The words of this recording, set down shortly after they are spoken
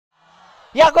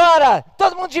E agora,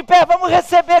 todo mundo de pé, vamos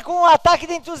receber com um ataque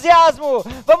de entusiasmo,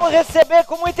 vamos receber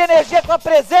com muita energia, com a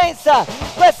presença,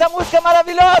 com essa música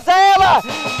maravilhosa, ela,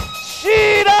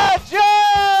 Shirayam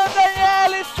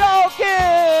Daniele Chalkin!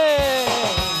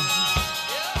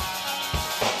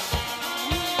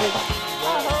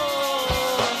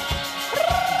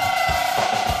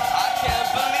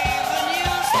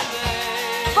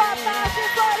 Boa tarde,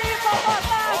 Floripa, boa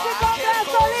tarde,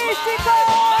 Congresso Holistico!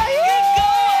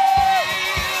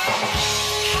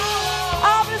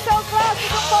 Abre seus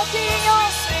braços um pouquinho,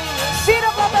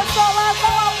 vira pra pessoa lá, dá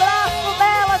um abraço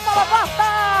nela, fala boa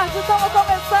tarde, estamos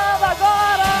começando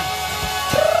agora.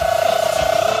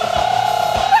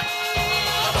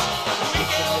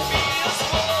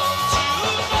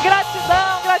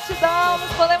 Gratidão, gratidão,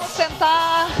 nos podemos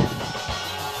sentar.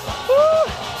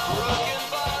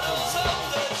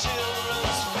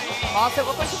 Nossa, eu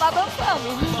vou continuar dançando.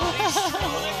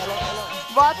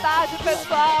 Boa tarde,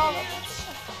 pessoal.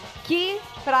 Que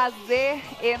prazer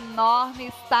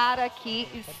enorme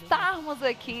estarmos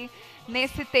aqui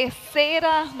nessa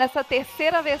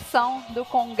terceira versão do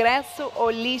Congresso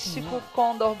Holistico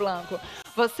Condor Blanco.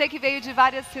 Você que veio de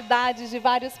várias cidades, de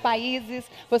vários países,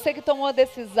 você que tomou a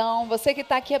decisão, você que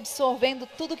está aqui absorvendo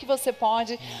tudo que você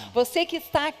pode, você que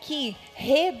está aqui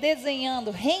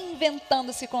redesenhando,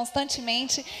 reinventando-se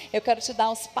constantemente, eu quero te dar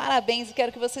os parabéns e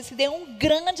quero que você se dê um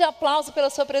grande aplauso pela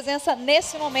sua presença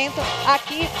nesse momento,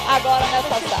 aqui, agora,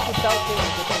 nessa sala.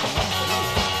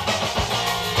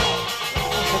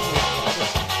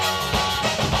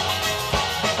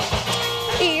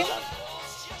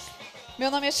 Meu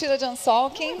nome é Shirayam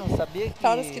Chalkin,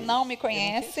 para os que não me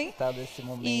conhecem,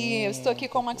 e eu estou aqui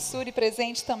com o Maksuri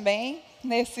presente também,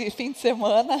 nesse fim de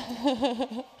semana,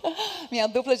 minha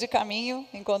dupla de caminho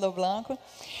em Condor Blanco.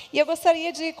 E eu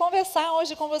gostaria de conversar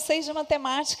hoje com vocês de uma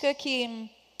temática que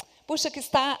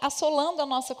está assolando a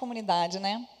nossa comunidade,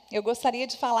 né? Eu gostaria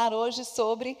de falar hoje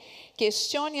sobre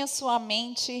questione a sua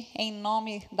mente em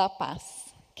nome da paz.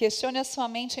 Questione a sua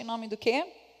mente em nome do quê?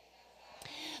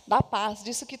 Da paz,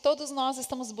 disso que todos nós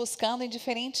estamos buscando em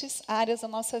diferentes áreas da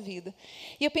nossa vida.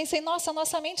 E eu pensei, nossa,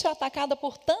 nossa mente é atacada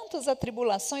por tantas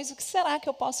atribulações, o que será que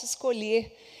eu posso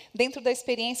escolher dentro da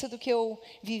experiência do que eu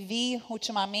vivi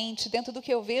ultimamente, dentro do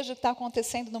que eu vejo que está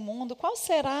acontecendo no mundo? Qual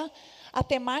será a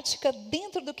temática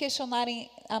dentro do questionar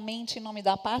a mente em nome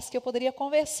da paz que eu poderia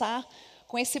conversar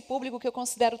com esse público que eu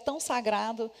considero tão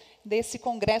sagrado desse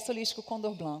Congresso Holistico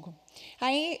Condor Blanco?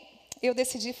 Aí eu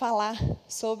decidi falar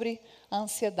sobre a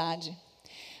ansiedade.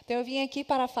 Então eu vim aqui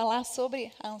para falar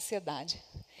sobre a ansiedade.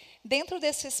 Dentro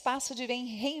desse espaço de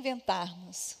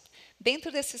reinventarmos,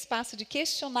 dentro desse espaço de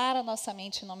questionar a nossa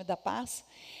mente em nome da paz,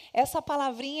 essa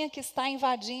palavrinha que está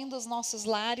invadindo os nossos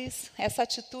lares, essa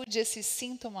atitude, esse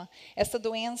síntoma, essa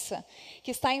doença,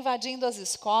 que está invadindo as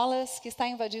escolas, que está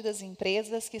invadindo as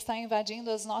empresas, que está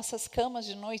invadindo as nossas camas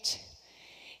de noite.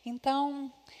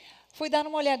 Então, fui dar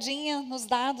uma olhadinha nos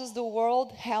dados do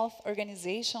World Health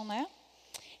Organization, né?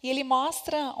 E ele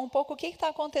mostra um pouco o que está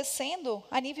acontecendo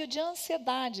a nível de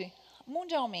ansiedade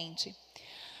mundialmente.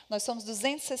 Nós somos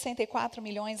 264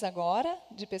 milhões agora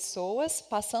de pessoas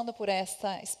passando por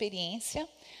esta experiência.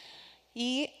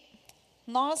 E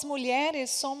nós,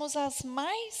 mulheres, somos as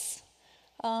mais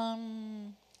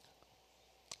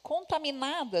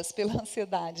contaminadas pela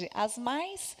ansiedade, as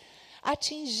mais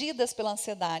atingidas pela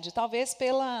ansiedade, talvez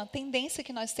pela tendência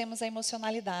que nós temos à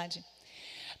emocionalidade.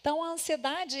 Então, a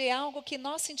ansiedade é algo que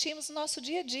nós sentimos no nosso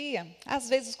dia a dia, às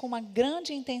vezes com uma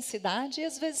grande intensidade e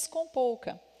às vezes com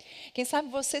pouca. Quem sabe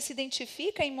você se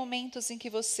identifica em momentos em que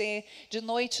você, de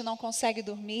noite, não consegue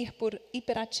dormir por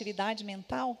hiperatividade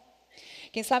mental?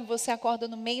 Quem sabe você acorda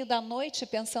no meio da noite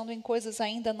pensando em coisas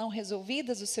ainda não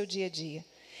resolvidas do seu dia a dia?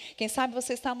 Quem sabe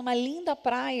você está numa linda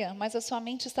praia, mas a sua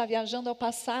mente está viajando ao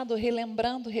passado,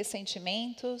 relembrando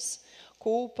ressentimentos,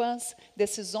 culpas,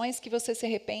 decisões que você se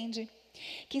arrepende?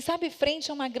 Quem sabe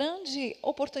frente a uma grande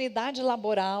oportunidade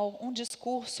laboral, um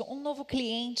discurso, um novo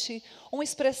cliente, um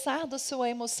expressar da sua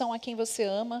emoção a quem você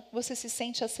ama, você se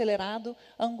sente acelerado,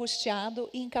 angustiado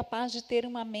e incapaz de ter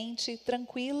uma mente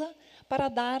tranquila para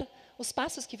dar os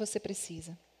passos que você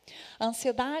precisa. A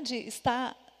ansiedade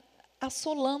está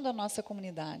assolando a nossa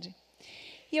comunidade.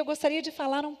 E eu gostaria de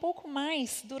falar um pouco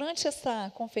mais, durante essa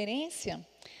conferência,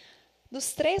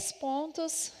 dos 3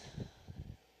 pontos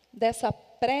dessa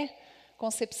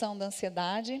pré-concepção da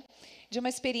ansiedade, de uma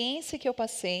experiência que eu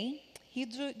passei e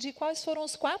de quais foram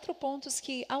os 4 pontos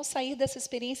que, ao sair dessa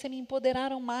experiência, me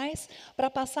empoderaram mais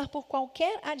para passar por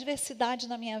qualquer adversidade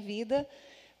na minha vida,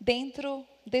 dentro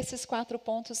desses 4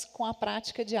 pontos com a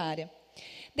prática diária.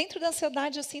 Dentro da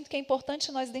ansiedade, eu sinto que é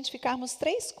importante nós identificarmos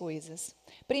 3 coisas.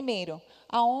 Primeiro,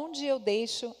 aonde eu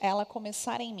deixo ela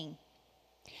começar em mim?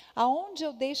 Aonde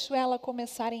eu deixo ela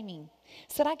começar em mim?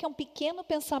 Será que é um pequeno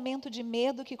pensamento de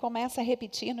medo que começa a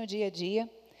repetir no dia a dia?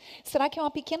 Será que é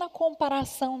uma pequena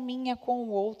comparação minha com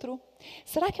o outro?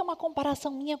 Será que é uma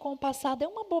comparação minha com o passado? É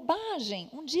uma bobagem.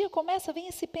 Um dia vem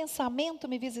esse pensamento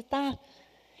me visitar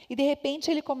e de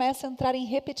repente ele começa a entrar em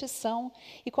repetição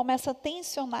e começa a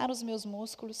tensionar os meus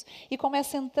músculos e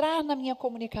começa a entrar na minha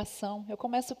comunicação. Eu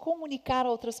começo a comunicar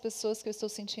a outras pessoas que eu estou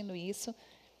sentindo isso.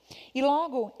 E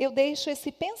logo eu deixo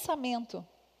esse pensamento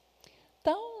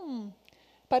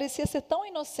parecia ser tão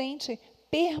inocente,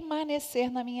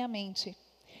 permanecer na minha mente,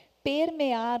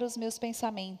 permear os meus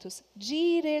pensamentos,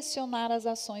 direcionar as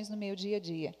ações no meu dia a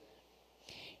dia.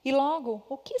 E logo,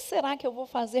 o que será que eu vou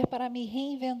fazer para me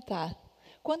reinventar?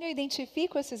 Quando eu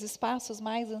identifico esses espaços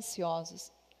mais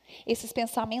ansiosos, esses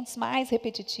pensamentos mais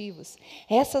repetitivos,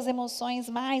 essas emoções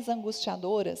mais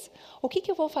angustiadoras, o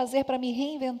que eu vou fazer para me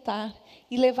reinventar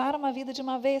e levar uma vida de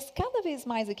uma vez cada vez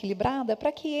mais equilibrada, para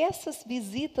que essas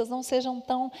visitas não sejam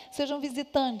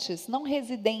visitantes, não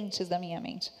residentes da minha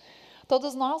mente.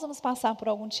 Todos nós vamos passar por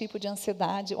algum tipo de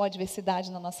ansiedade ou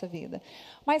adversidade na nossa vida,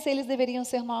 mas eles deveriam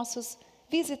ser nossos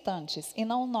visitantes e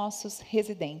não nossos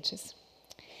residentes.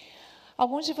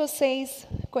 Alguns de vocês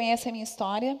conhecem a minha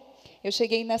história. Eu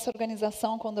cheguei nessa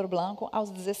organização Condor Blanco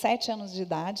aos 17 anos de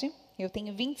idade. Eu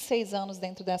tenho 26 anos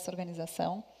dentro dessa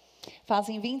organização.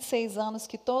 Fazem 26 anos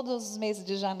que todos os meses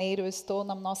de janeiro eu estou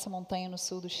na nossa montanha no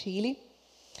sul do Chile.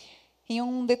 Em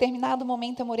um determinado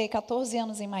momento eu morei 14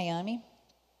 anos em Miami.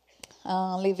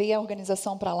 Levei a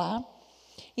organização para lá.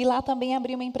 E lá também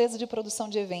abri uma empresa de produção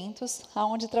de eventos,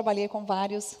 onde trabalhei com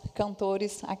vários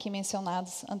cantores aqui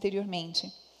mencionados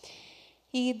anteriormente.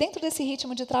 E dentro desse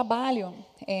ritmo de trabalho,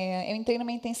 eu entrei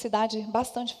numa intensidade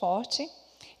bastante forte.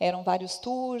 Eram vários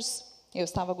tours, eu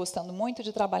estava gostando muito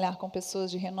de trabalhar com pessoas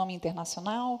de renome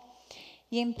internacional.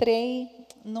 E entrei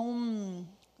num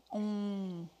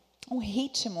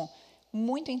ritmo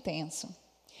muito intenso.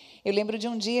 Eu lembro de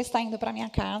um dia estar indo para minha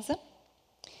casa,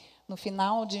 no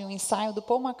final de um ensaio do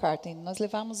Paul McCartney. Nós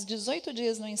levamos 18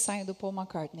 dias no ensaio do Paul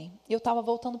McCartney. Eu estava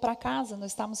voltando para casa,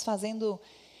 nós estávamos fazendo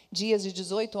dias de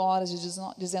 18 horas, de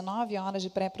 19 horas de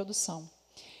pré-produção.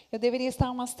 Eu deveria estar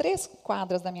a umas 3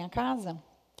 quadras da minha casa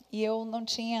e eu não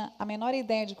tinha a menor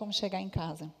ideia de como chegar em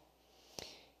casa.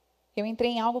 Eu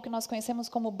entrei em algo que nós conhecemos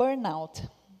como burnout,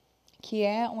 que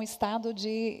é um estado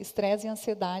de estresse e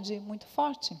ansiedade muito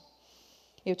forte.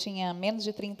 Eu tinha menos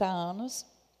de 30 anos,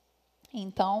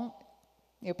 então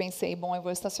eu pensei, bom, eu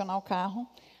vou estacionar o carro,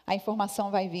 a informação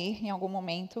vai vir em algum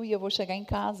momento e eu vou chegar em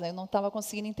casa. Eu não estava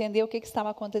conseguindo entender o que estava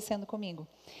acontecendo comigo.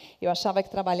 Eu achava que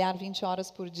trabalhar 20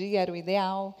 horas por dia era o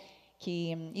ideal,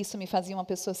 que isso me fazia uma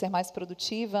pessoa ser mais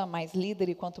produtiva, mais líder,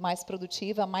 e quanto mais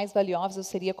produtiva, mais valiosa eu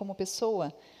seria como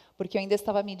pessoa, porque eu ainda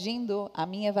estava medindo a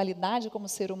minha validade como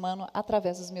ser humano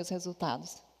através dos meus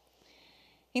resultados.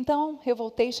 Então, eu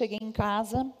voltei, cheguei em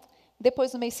casa.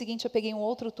 Depois, no mês seguinte, eu peguei um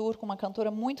outro tour com uma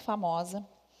cantora muito famosa.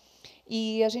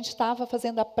 E a gente estava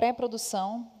fazendo a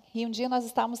pré-produção, e um dia nós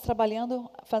estávamos trabalhando,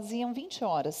 faziam 20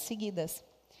 horas seguidas.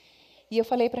 E eu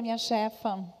falei para minha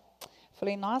chefa,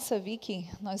 falei, nossa, Vicky,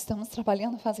 nós estamos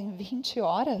trabalhando fazem 20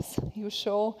 horas, e o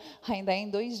show ainda é em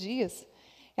 2 dias.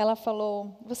 Ela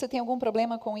falou, você tem algum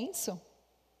problema com isso?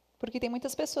 Porque tem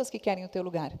muitas pessoas que querem o teu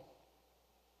lugar.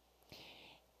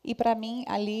 E para mim,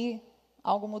 ali,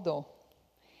 algo mudou.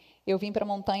 Eu vim para a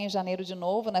montanha em janeiro de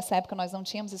novo. Nessa época, nós não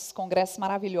tínhamos esses congressos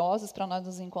maravilhosos para nós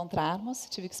nos encontrarmos.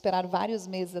 Tive que esperar vários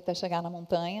meses até chegar na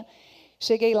montanha.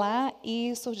 Cheguei lá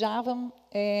e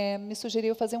me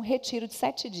sugeriu fazer um retiro de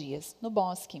 7 dias, no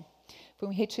bosque. Foi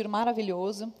um retiro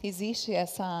maravilhoso. Existe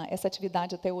essa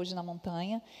atividade até hoje na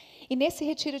montanha. E nesse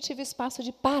retiro eu tive o espaço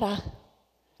de parar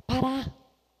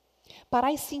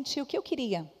e sentir o que eu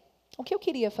queria. O que eu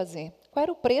queria fazer? Qual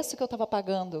era o preço que eu estava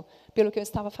pagando pelo que eu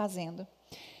estava fazendo?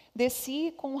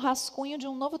 Desci com um rascunho de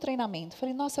um novo treinamento.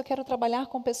 Falei, nossa, eu quero trabalhar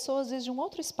com pessoas desde um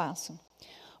outro espaço.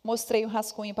 Mostrei o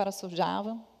rascunho para o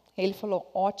Shirayam. Ele falou,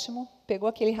 ótimo. Pegou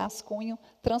aquele rascunho,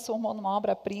 transformou numa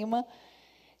obra-prima.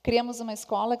 Criamos uma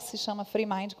escola que se chama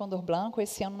Mind Condor Blanco.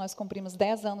 Esse ano nós cumprimos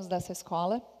 10 anos dessa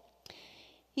escola.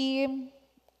 E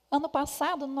ano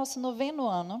passado, no nosso 9º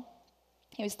ano,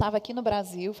 eu estava aqui no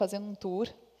Brasil fazendo um tour.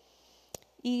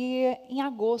 E em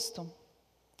agosto,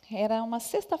 era uma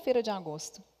sexta-feira de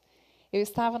agosto, eu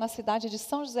estava na cidade de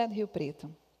São José do Rio Preto,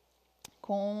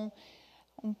 com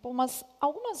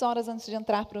algumas horas antes de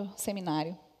entrar para o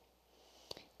seminário,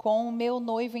 com o meu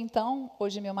noivo, então,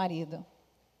 hoje meu marido.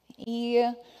 E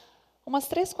umas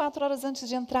 3, 4 horas antes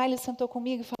de entrar, ele sentou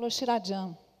comigo e falou,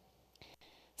 Shirayam,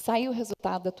 Saiu o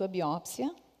resultado da tua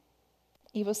biópsia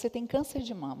e você tem câncer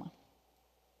de mama.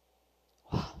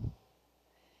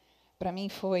 Para mim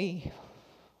foi...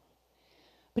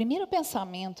 O primeiro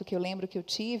pensamento que eu lembro que eu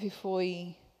tive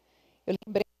foi... Eu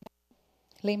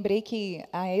lembrei que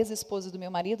a ex-esposa do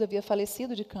meu marido havia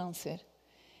falecido de câncer.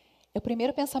 E o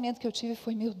primeiro pensamento que eu tive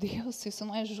foi, meu Deus, isso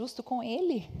não é justo com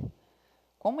ele.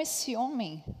 Como esse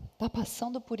homem está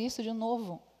passando por isso de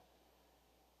novo?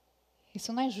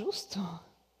 Isso não é justo.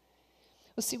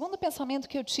 O segundo pensamento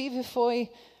que eu tive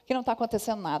foi que não está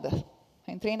acontecendo nada.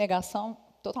 Entrei em negação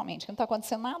totalmente, que não está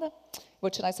acontecendo nada. Vou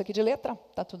tirar isso aqui de letra,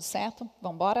 está tudo certo,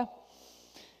 vamos embora.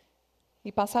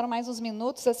 E passaram mais uns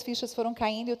minutos, as fichas foram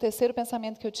caindo e o terceiro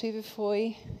pensamento que eu tive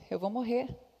foi, eu vou morrer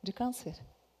de câncer.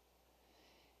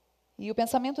 E o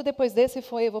pensamento depois desse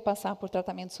foi, eu vou passar por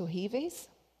tratamentos horríveis,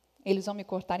 eles vão me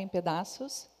cortar em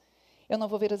pedaços, eu não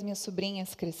vou ver as minhas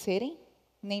sobrinhas crescerem,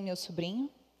 nem meu sobrinho,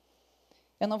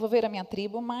 eu não vou ver a minha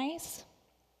tribo mais,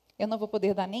 eu não vou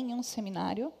poder dar nenhum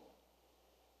seminário,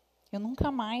 eu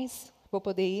nunca mais vou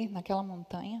poder ir naquela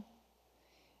montanha,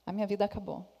 a minha vida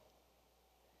acabou.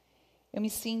 Eu me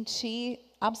senti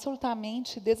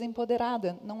absolutamente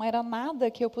desempoderada, não era nada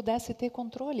que eu pudesse ter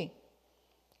controle.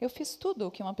 Eu fiz tudo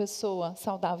o que uma pessoa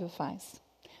saudável faz.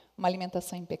 Uma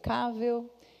alimentação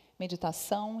impecável,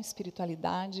 meditação,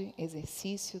 espiritualidade,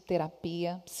 exercício,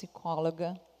 terapia,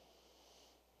 psicóloga.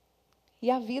 E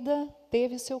a vida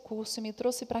teve o seu curso e me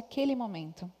trouxe para aquele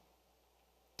momento.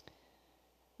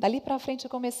 Dali para frente eu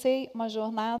comecei uma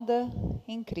jornada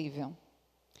incrível.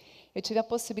 Eu tive a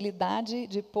possibilidade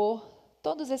de pôr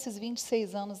todos esses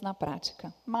 26 anos na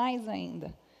prática, mais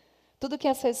ainda. Tudo que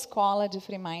essa escola de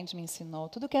Free Mind me ensinou,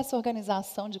 tudo que essa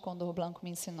organização de Condor Blanco me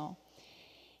ensinou.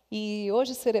 E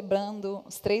hoje, celebrando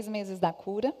os 3 meses da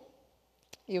cura,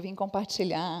 eu vim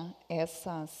compartilhar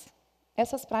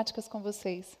essas práticas com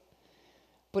vocês.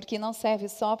 Porque não serve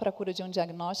só para a cura de um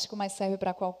diagnóstico, mas serve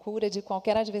para a cura de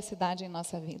qualquer adversidade em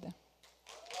nossa vida.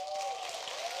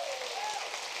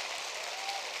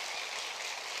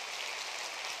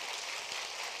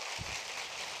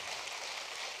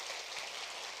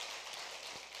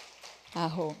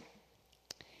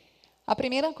 A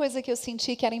primeira coisa que eu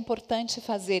senti que era importante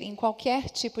fazer em qualquer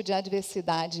tipo de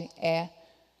adversidade é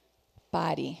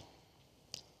pare.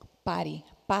 Pare.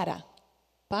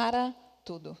 Para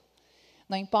tudo.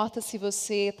 Não importa se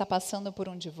você está passando por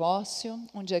um divórcio,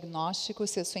 um diagnóstico,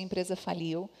 se a sua empresa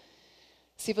faliu,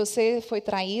 se você foi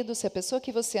traído, se a pessoa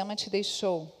que você ama te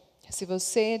deixou, se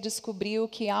você descobriu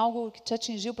que algo que te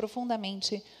atingiu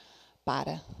profundamente,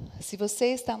 para. Se você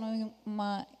está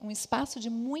num espaço de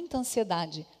muita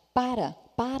ansiedade,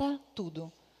 para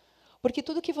tudo. Porque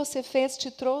tudo que você fez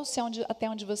te trouxe até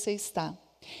onde você está.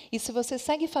 E se você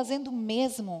segue fazendo o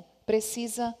mesmo,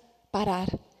 precisa parar.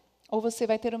 Ou você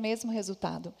vai ter o mesmo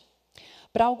resultado.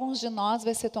 Para alguns de nós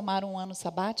vai ser tomar um ano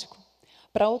sabático.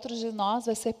 Para outros de nós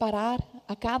vai ser parar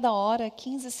a cada hora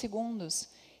 15 segundos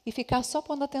e ficar só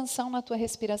pondo atenção na tua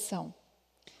respiração.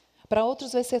 Para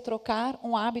outros vai ser trocar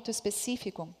um hábito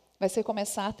específico, vai ser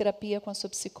começar a terapia com a sua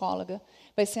psicóloga,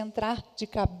 vai ser entrar de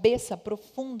cabeça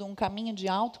profundo um caminho de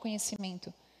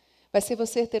autoconhecimento, vai ser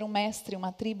você ter um mestre,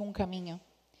 uma tribo, um caminho.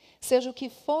 Seja o que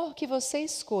for que você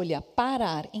escolha,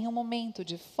 parar em um momento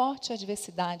de forte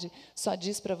adversidade, só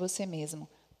diz para você mesmo,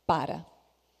 para.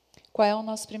 Qual é o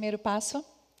nosso primeiro passo?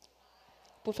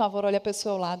 Por favor, olhe a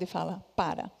pessoa ao lado e fala,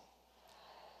 para.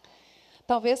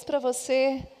 Talvez para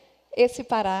você... Esse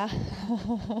parar,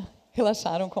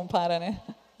 relaxaram com para, né?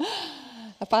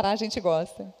 A parar a gente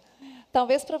gosta.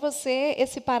 Talvez para você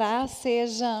esse parar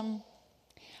seja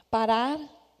parar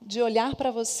de olhar para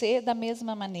você da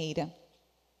mesma maneira.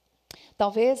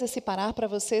 Talvez esse parar para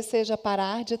você seja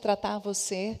parar de tratar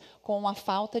você com uma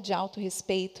falta de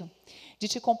autorrespeito, de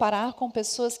te comparar com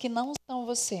pessoas que não são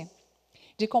você,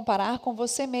 de comparar com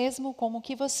você mesmo como o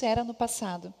que você era no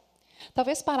passado.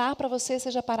 Talvez parar para você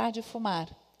seja parar de fumar,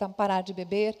 parar de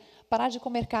beber, parar de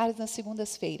comer carnes nas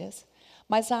segundas-feiras.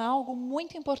 Mas há algo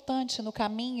muito importante no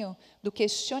caminho do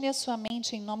questione a sua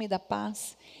mente em nome da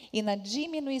paz e na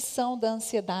diminuição da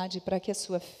ansiedade para que a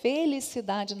sua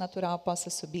felicidade natural possa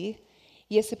subir.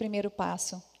 E esse primeiro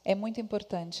passo é muito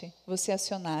importante, você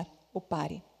acionar o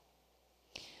pare.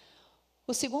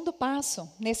 O segundo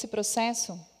passo nesse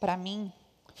processo, para mim,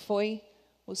 foi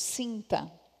o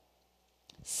sinta.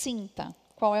 Sinta.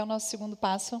 Qual é o nosso segundo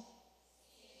passo?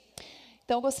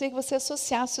 Então, eu gostaria que você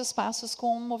associasse os passos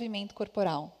com um movimento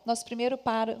corporal. Nosso primeiro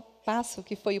passo,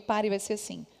 que foi o pare, vai ser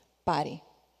assim. Pare.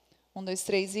 1, 2,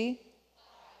 3 e...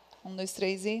 1, 2,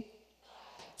 3 e...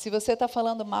 Se você está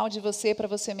falando mal de você para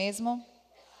você mesmo,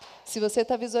 se você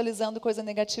está visualizando coisa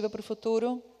negativa para o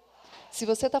futuro, Se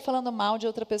você está falando mal de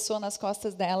outra pessoa nas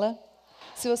costas dela,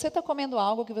 se você está comendo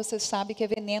algo que você sabe que é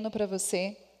veneno para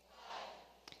você,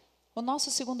 o nosso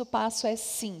segundo passo é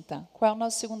sinta. Qual é o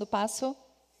nosso segundo passo?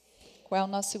 Qual é o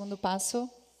nosso segundo passo?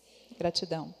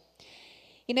 Gratidão.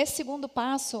 E nesse segundo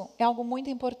passo é algo muito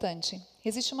importante.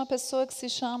 Existe uma pessoa que se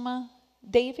chama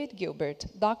David Gilbert,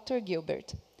 Dr.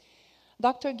 Gilbert.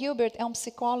 Dr. Gilbert é um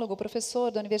psicólogo,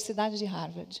 professor da Universidade de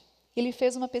Harvard. Ele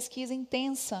fez uma pesquisa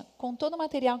intensa com todo o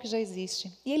material que já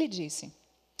existe. E ele disse,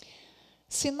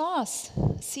 se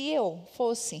eu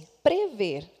fosse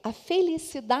prever a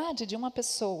felicidade de uma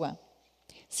pessoa,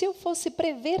 se eu fosse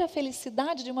prever a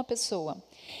felicidade de uma pessoa,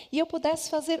 e eu pudesse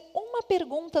fazer uma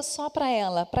pergunta só para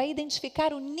ela, para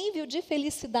identificar o nível de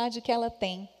felicidade que ela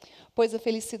tem, pois a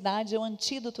felicidade é o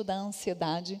antídoto da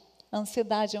ansiedade. A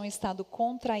ansiedade é um estado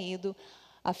contraído,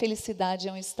 a felicidade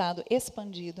é um estado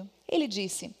expandido. Ele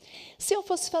disse, se eu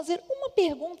fosse fazer uma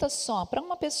pergunta só para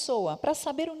uma pessoa, para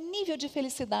saber o nível de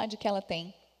felicidade que ela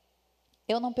tem,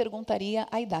 eu não perguntaria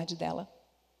a idade dela.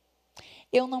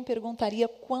 Eu não perguntaria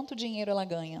quanto dinheiro ela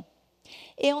ganha.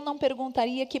 Eu não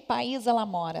perguntaria que país ela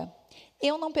mora.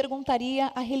 Eu não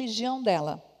perguntaria a religião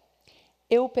dela.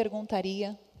 Eu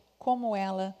perguntaria como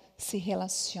ela se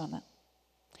relaciona.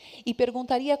 E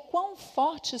perguntaria quão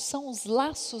fortes são os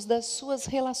laços das suas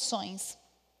relações.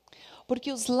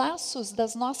 Porque os laços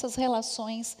das nossas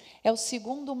relações é o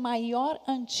segundo maior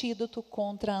antídoto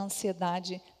contra a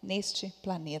ansiedade neste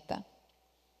planeta.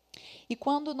 E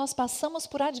quando nós passamos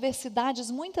por adversidades,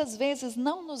 muitas vezes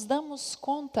não nos damos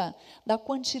conta da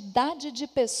quantidade de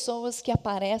pessoas que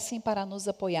aparecem para nos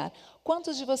apoiar.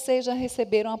 Quantos de vocês já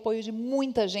receberam apoio de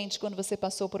muita gente quando você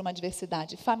passou por uma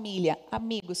adversidade? Família,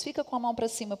 amigos, fica com a mão para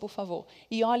cima, por favor.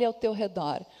 E olha ao teu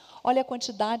redor. Olha a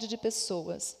quantidade de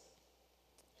pessoas.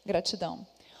 Gratidão.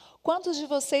 Quantos de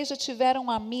vocês já tiveram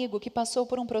um amigo que passou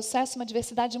por um processo, uma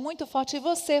adversidade muito forte, e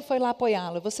você foi lá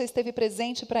apoiá-lo, você esteve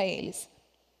presente para eles?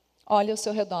 Olhe ao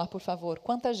seu redor, por favor.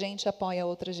 Quanta gente apoia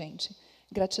outra gente?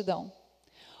 Gratidão.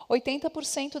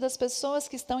 80% das pessoas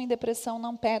que estão em depressão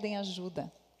não pedem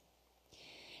ajuda.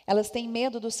 Elas têm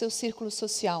medo do seu círculo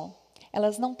social.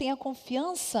 Elas não têm a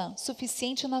confiança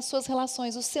suficiente nas suas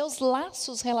relações. Os seus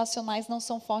laços relacionais não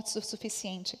são fortes o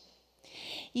suficiente.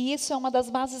 E isso é uma das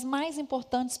bases mais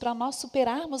importantes para nós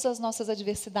superarmos as nossas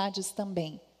adversidades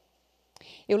também.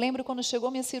 Eu lembro quando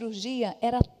chegou minha cirurgia,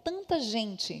 era tanta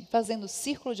gente fazendo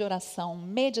círculo de oração,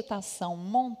 meditação,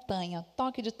 montanha,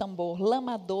 toque de tambor,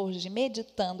 lamadorje,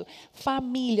 meditando,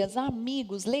 famílias,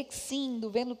 amigos, lexindo,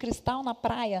 vendo cristal na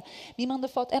praia, me manda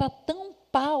foto. Era tão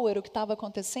power o que estava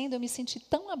acontecendo, eu me senti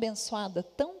tão abençoada,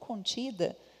 tão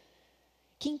contida,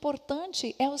 que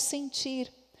importante é o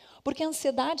sentir. Porque a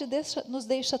ansiedade nos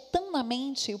deixa tão na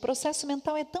mente, o processo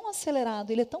mental é tão acelerado,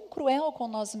 ele é tão cruel com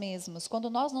nós mesmos, quando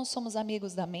nós não somos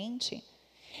amigos da mente,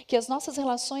 que as nossas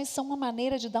relações são uma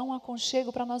maneira de dar um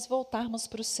aconchego para nós voltarmos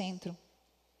para o centro.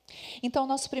 Então, o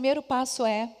nosso primeiro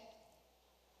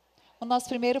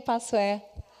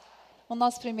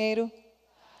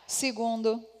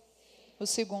segundo, o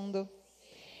segundo.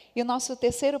 E o nosso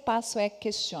terceiro passo é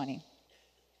questione.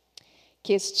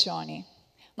 Questione.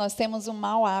 Nós temos um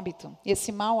mau hábito. Esse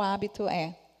mau hábito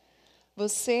é: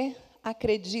 você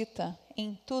acredita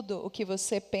em tudo o que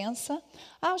você pensa?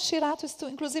 Ah, o Shirato,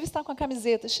 inclusive, está com a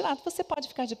camiseta. Shirato, você pode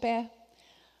ficar de pé?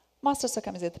 Mostra a sua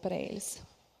camiseta para eles.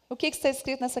 O que está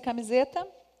escrito nessa camiseta?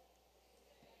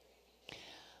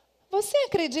 Você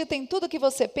acredita em tudo o que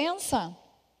você pensa?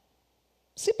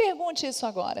 Se pergunte isso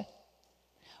agora.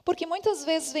 Porque muitas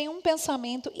vezes vem um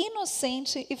pensamento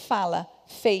inocente e fala,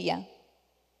 feia.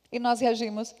 E nós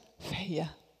reagimos,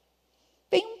 feia.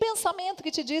 Vem um pensamento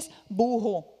que te diz,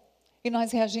 burro. E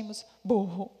nós reagimos,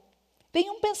 burro. Vem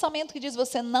um pensamento que diz,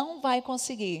 você não vai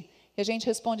conseguir. E a gente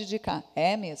responde de cá,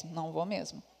 é mesmo, não vou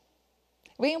mesmo.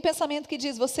 Vem um pensamento que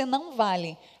diz, você não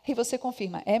vale. E você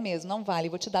confirma, é mesmo, não vale.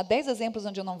 Vou te dar 10 exemplos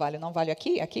onde eu não valho. Não valho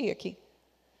aqui, aqui, aqui.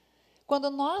 Quando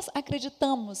nós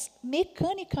acreditamos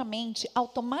mecanicamente,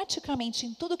 automaticamente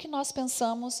em tudo que nós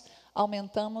pensamos,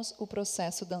 aumentamos o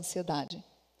processo da ansiedade.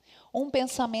 Um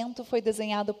pensamento foi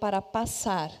desenhado para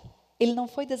passar, ele não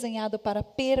foi desenhado para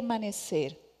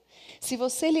permanecer. Se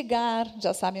você ligar,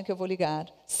 já sabem o que eu vou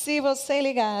ligar, se você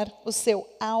ligar o seu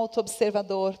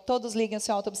auto-observador, todos liguem o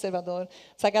seu auto-observador,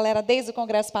 essa galera desde o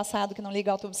congresso passado que não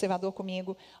liga auto-observador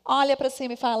comigo, olha para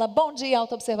cima e fala, bom dia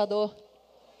auto-observador.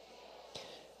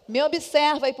 Me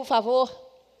observa aí, por favor.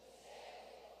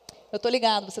 Eu estou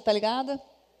ligado, você está ligada?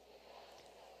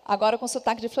 Agora com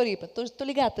sotaque de Floripa. Estou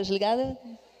ligada, está ligada?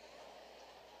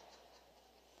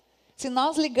 Se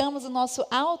nós ligamos o nosso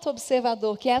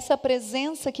auto-observador, que é essa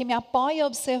presença que me apoia a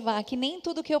observar, que nem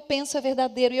tudo que eu penso é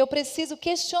verdadeiro, e eu preciso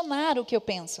questionar o que eu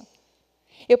penso.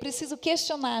 Eu preciso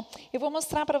questionar. Eu vou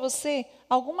mostrar para você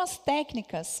algumas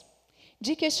técnicas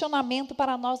de questionamento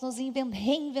para nós nos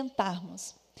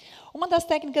reinventarmos. Uma das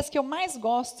técnicas que eu mais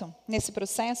gosto nesse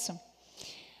processo,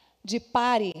 de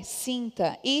pare,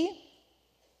 sinta e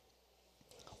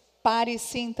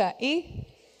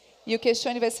o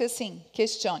questione vai ser assim,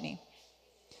 questione.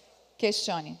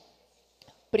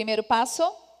 Primeiro passo,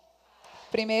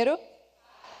 primeiro,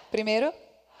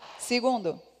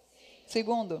 segundo,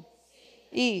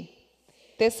 e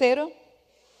terceiro.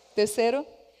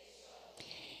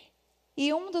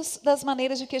 E uma das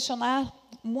maneiras de questionar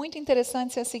muito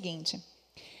interessantes é a seguinte.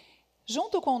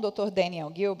 Junto com o Dr.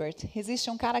 Daniel Gilbert,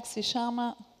 existe um cara que se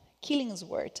chama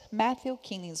Matthew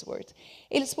Killingsworth.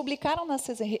 Eles publicaram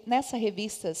nessa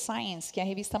revista Science, que é a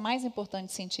revista mais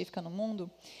importante científica no mundo,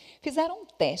 fizeram um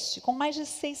teste com mais de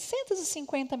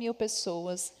 650 mil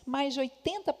pessoas, mais de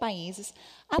 80 países,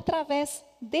 através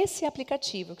desse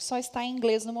aplicativo, que só está em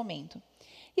inglês no momento.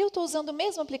 E eu estou usando o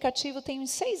mesmo aplicativo tem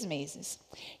uns 6 meses.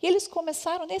 E eles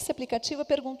começaram nesse aplicativo a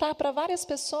perguntar para várias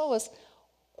pessoas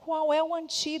qual é o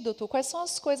antídoto, quais são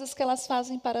as coisas que elas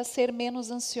fazem para ser menos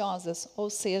ansiosas, ou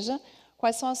seja,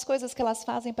 quais são as coisas que elas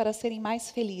fazem para serem mais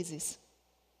felizes.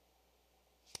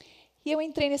 E eu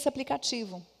entrei nesse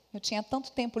aplicativo. Eu tinha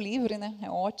tanto tempo livre, né? É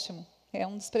ótimo. É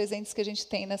um dos presentes que a gente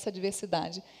tem nessa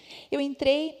diversidade. Eu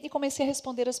entrei e comecei a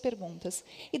responder as perguntas.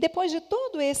 E depois de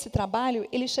todo esse trabalho,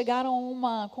 eles chegaram a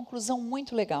uma conclusão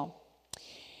muito legal.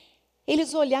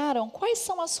 Eles olharam quais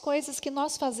são as coisas que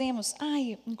nós fazemos.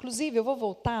 Inclusive, eu vou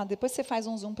voltar, depois você faz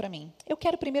um zoom para mim. Eu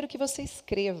quero primeiro que você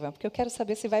escreva, porque eu quero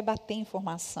saber se vai bater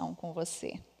informação com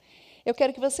você. Eu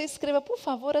quero que você escreva, por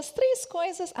favor, as 3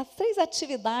 coisas, as 3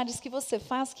 atividades que você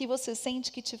faz, que você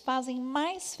sente que te fazem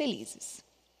mais felizes.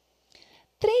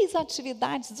 3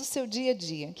 atividades do seu dia a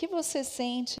dia que você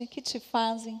sente que te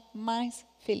fazem mais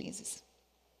felizes.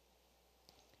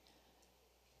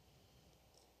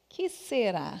 Que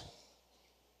será?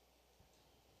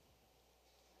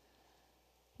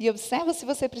 E observa se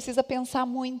você precisa pensar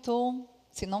muito,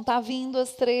 se não está vindo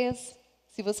as 3,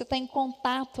 se você está em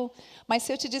contato. Mas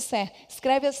se eu te disser,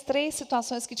 escreve as 3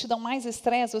 situações que te dão mais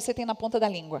estresse, você tem na ponta da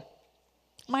língua.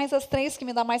 Mas as 3 que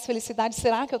me dão mais felicidade,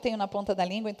 será que eu tenho na ponta da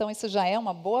língua? Então, isso já é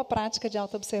uma boa prática de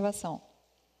autoobservação.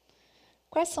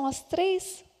 Quais são as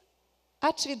 3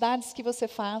 atividades que você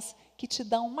faz que te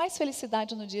dão mais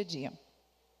felicidade no dia a dia?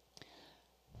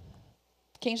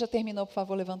 Quem já terminou, por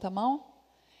favor, levanta a mão.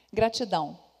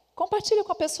 Gratidão. Compartilha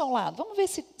com a pessoa ao lado. Vamos ver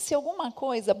se alguma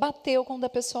coisa bateu com o da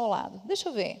pessoa ao lado. Deixa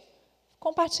eu ver.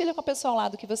 Compartilha com a pessoa ao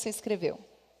lado o que você escreveu.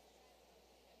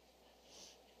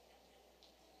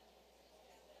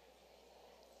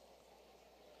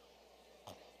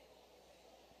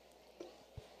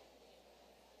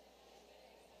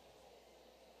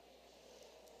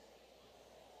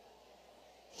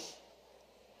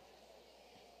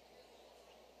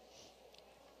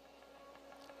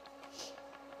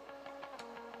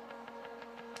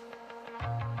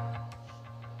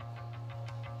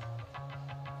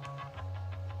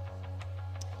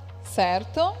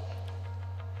 Certo?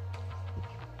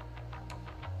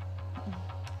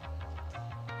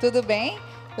 Tudo bem?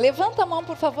 Levanta a mão,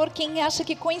 por favor, quem acha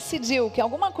que coincidiu, que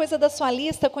alguma coisa da sua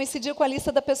lista coincidiu com a lista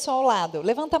da pessoa ao lado.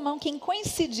 Levanta a mão quem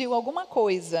coincidiu alguma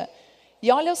coisa. E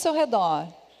olha ao seu redor.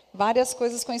 Várias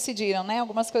coisas coincidiram, né?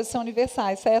 Algumas coisas são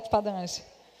universais, certo, Padanji?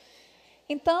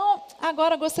 Então,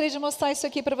 agora eu gostaria de mostrar isso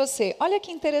aqui para você. Olha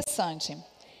que interessante.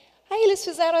 Aí eles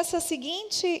fizeram essa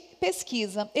seguinte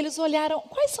pesquisa. Eles olharam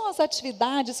quais são as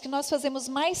atividades que nós fazemos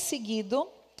mais seguido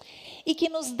e que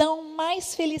nos dão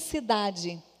mais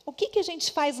felicidade. O que a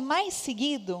gente faz mais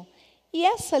seguido? E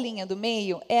essa linha do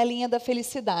meio é a linha da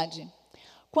felicidade.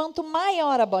 Quanto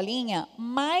maior a bolinha,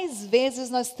 mais vezes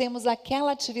nós temos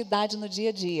aquela atividade no dia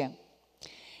a dia.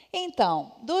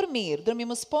 Então, dormir.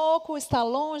 Dormimos pouco, está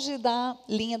longe da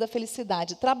linha da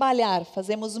felicidade. Trabalhar,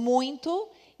 fazemos muito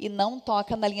e não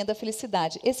toca na linha da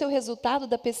felicidade. Esse é o resultado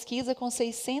da pesquisa com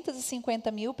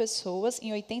 650 mil pessoas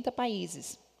em 80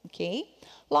 países. Ok?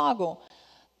 Logo,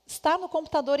 estar no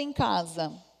computador em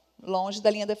casa, longe da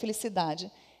linha da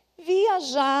felicidade.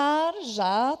 Viajar,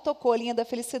 já tocou a linha da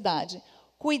felicidade.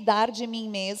 Cuidar de mim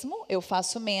mesmo, eu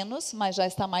faço menos, mas já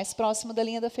está mais próximo da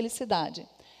linha da felicidade.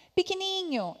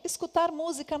 Pequenininho, escutar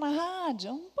música na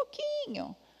rádio, um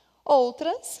pouquinho.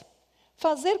 Outras,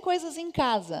 fazer coisas em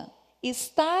casa.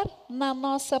 Estar na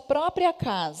nossa própria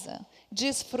casa.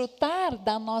 desfrutar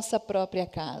da nossa própria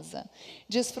casa,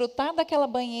 desfrutar daquela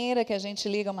banheira que a gente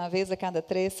liga uma vez a cada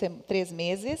 3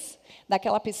 meses,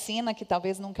 daquela piscina que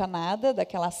talvez nunca nada,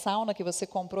 daquela sauna que você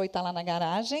comprou e está lá na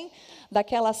garagem,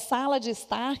 daquela sala de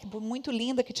estar muito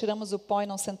linda que tiramos o pó e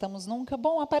não sentamos nunca.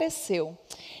 Bom, apareceu.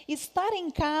 Estar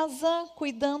em casa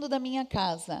cuidando da minha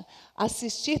casa,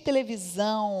 assistir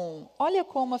televisão, olha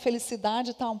como a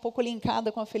felicidade está um pouco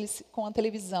linkada com a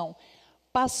televisão.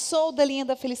 Passou da linha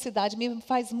da felicidade, me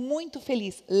faz muito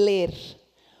feliz ler,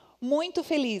 muito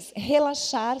feliz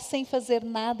relaxar sem fazer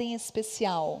nada em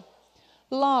especial.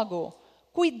 Logo,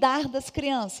 cuidar das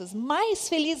crianças, mais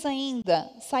feliz ainda,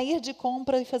 sair de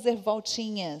compra e fazer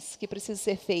voltinhas, que precisa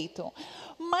ser feito.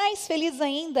 Mais feliz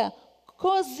ainda,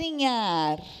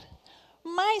 cozinhar.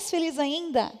 Mais feliz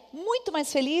ainda, muito mais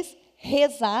feliz,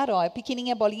 rezar, ó, é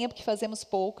pequenininha bolinha porque fazemos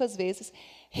poucas vezes,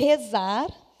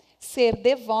 rezar, ser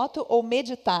devoto ou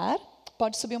meditar,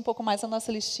 pode subir um pouco mais a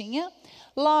nossa listinha.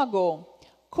 Logo,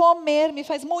 comer me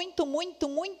faz muito, muito,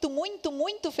 muito, muito,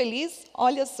 muito feliz,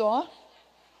 olha só,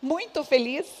 muito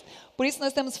feliz. Por isso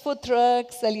nós temos food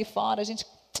trucks ali fora, a gente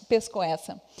pescou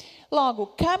essa. Logo,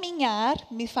 caminhar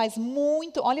me faz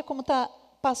muito, olha como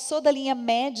passou da linha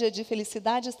média de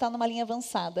felicidade, está numa linha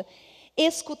avançada.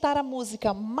 Escutar a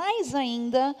música, mais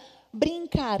ainda,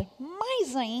 brincar,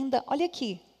 mais ainda, olha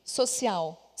aqui,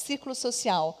 social. Círculo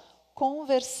social,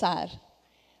 conversar,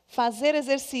 fazer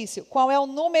exercício. Qual é o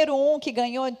número 1 que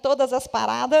ganhou em todas as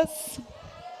paradas?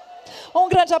 Um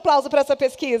grande aplauso para essa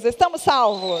pesquisa. Estamos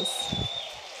salvos.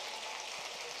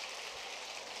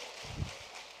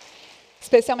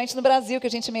 Especialmente no Brasil, que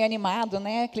a gente é meio animado,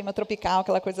 né? Clima tropical,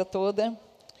 aquela coisa toda.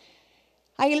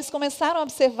 Aí eles começaram a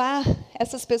observar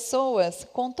essas pessoas,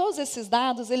 com todos esses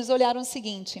dados, eles olharam o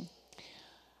seguinte: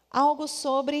 algo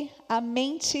sobre a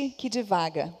mente que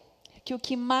divaga, que o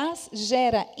que mais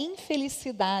gera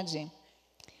infelicidade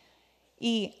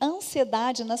e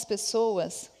ansiedade nas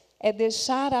pessoas é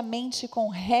deixar a mente com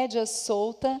rédea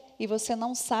solta e você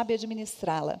não sabe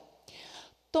administrá-la.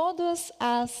 Todos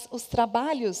os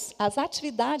trabalhos, as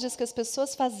atividades que as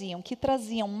pessoas faziam, que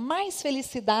traziam mais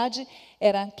felicidade,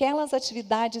 eram aquelas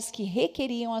atividades que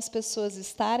requeriam as pessoas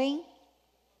estarem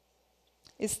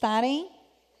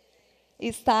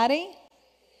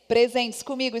presentes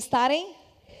comigo, estarem.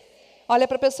 Olha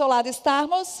para a pessoa ao lado,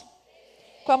 estarmos.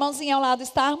 Com a mãozinha ao lado,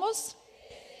 estarmos.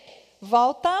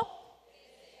 Volta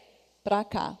para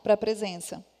cá, para a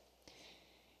presença.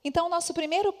 Então, o nosso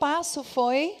primeiro passo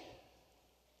foi.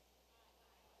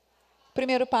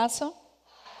 Primeiro passo.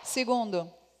 Segundo.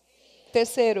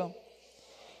 Terceiro.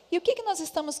 E o que nós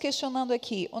estamos questionando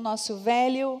aqui? O nosso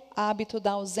velho hábito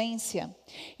da ausência.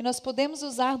 E nós podemos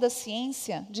usar da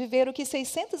ciência de ver o que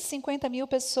 650 mil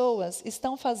pessoas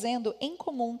estão fazendo em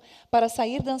comum para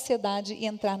sair da ansiedade e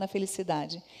entrar na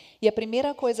felicidade. E a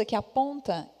primeira coisa que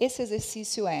aponta esse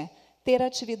exercício é ter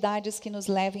atividades que nos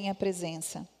levem à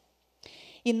presença.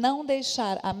 E não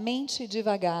deixar a mente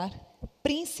divagar,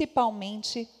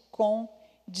 principalmente com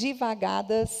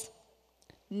divagadas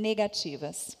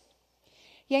negativas.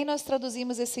 E aí nós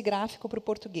traduzimos esse gráfico para o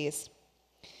português.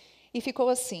 E ficou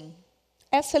assim.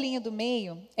 Essa linha do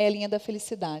meio é a linha da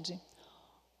felicidade.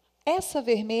 Essa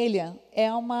vermelha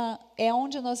é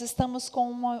onde nós estamos com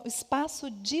um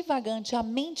espaço divagante, a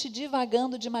mente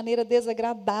divagando de maneira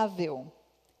desagradável.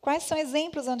 Quais são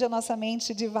exemplos onde a nossa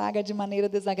mente divaga de maneira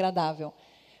desagradável?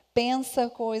 Pensa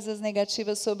coisas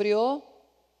negativas sobre o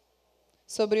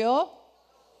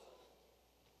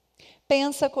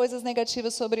Pensa coisas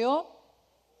negativas sobre o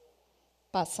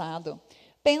passado.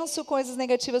 Penso coisas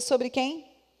negativas sobre quem?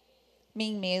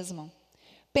 Mim mesmo.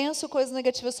 Penso coisas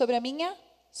negativas sobre a minha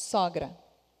sogra.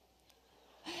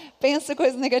 Penso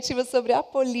coisas negativas sobre a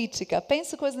política.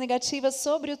 Penso coisas negativas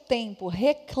sobre o tempo.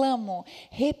 Reclamo,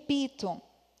 repito.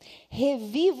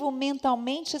 Revivo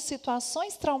mentalmente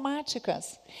situações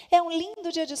traumáticas. É um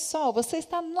lindo dia de sol, você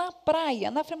está na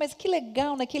praia, mas que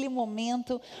legal naquele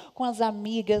momento com as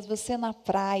amigas, você na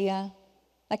praia,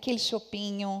 naquele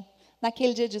chopinho,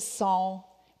 naquele dia de sol,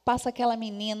 passa aquela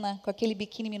menina com aquele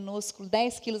biquíni minúsculo,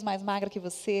 10 quilos mais magra que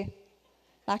você,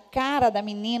 na cara da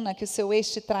menina que o seu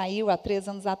ex te traiu há 3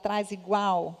 anos atrás,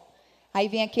 igual. Aí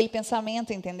vem aquele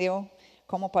pensamento, entendeu?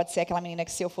 Como pode ser aquela menina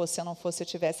que se eu não fosse, eu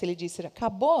tivesse, ele disse,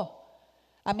 acabou.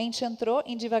 A mente entrou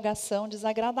em divagação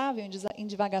desagradável, em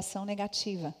divagação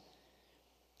negativa.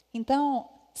 Então,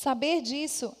 saber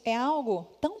disso é algo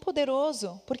tão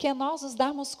poderoso, porque é nós nos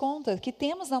darmos conta que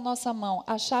temos na nossa mão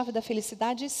a chave da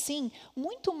felicidade, sim,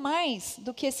 muito mais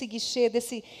do que esse guichê,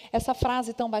 essa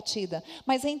frase tão batida.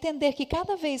 Mas é entender que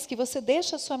cada vez que você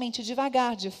deixa a sua mente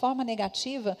devagar, de forma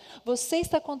negativa, você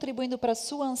está contribuindo para a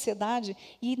sua ansiedade,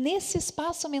 e nesse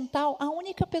espaço mental, a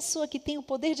única pessoa que tem o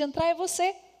poder de entrar é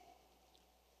você.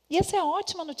 E essa é a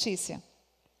ótima notícia.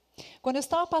 Quando eu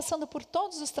estava passando por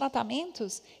todos os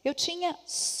tratamentos, eu tinha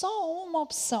só uma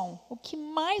opção. O que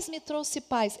mais me trouxe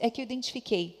paz é que eu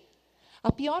identifiquei.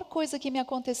 A pior coisa que me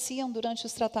acontecia durante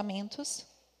os tratamentos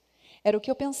era o que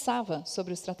eu pensava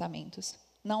sobre os tratamentos,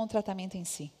 não o tratamento em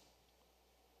si.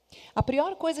 A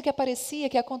pior coisa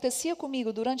que acontecia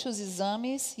comigo durante os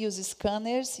exames e os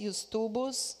scanners e os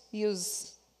tubos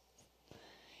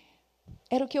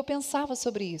era o que eu pensava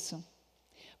sobre isso.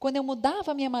 Quando eu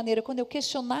mudava a minha maneira, quando eu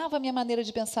questionava a minha maneira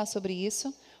de pensar sobre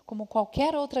isso, como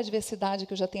qualquer outra adversidade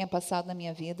que eu já tenha passado na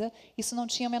minha vida, isso não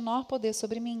tinha o menor poder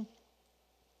sobre mim.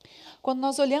 Quando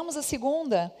nós olhamos a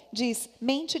segunda, diz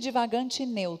mente divagante e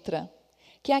neutra,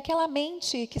 que é aquela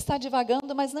mente que está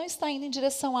divagando, mas não está indo em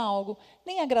direção a algo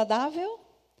nem agradável,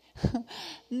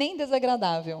 nem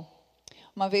desagradável.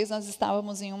 Uma vez nós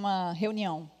estávamos em uma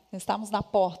reunião, estávamos na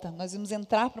porta, nós íamos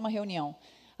entrar para uma reunião,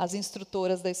 as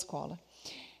instrutoras da escola.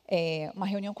 Uma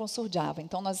reunião com o Surjava.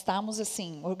 Então, nós estávamos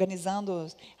assim, organizando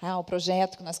o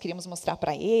projeto que nós queríamos mostrar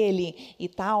para ele e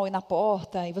tal, e na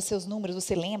porta, e os números,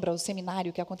 você lembra o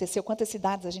seminário que aconteceu, quantas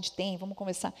cidades a gente tem, vamos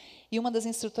conversar. E uma das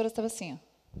instrutoras estava assim,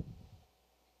 ó.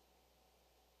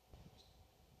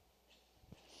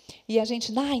 E a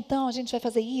gente, então, a gente vai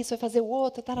fazer isso, vai fazer o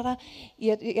outro, tarará. E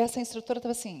essa instrutora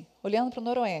estava assim, olhando para o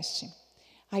noroeste.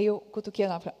 Aí eu cutuquei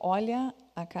ela, olha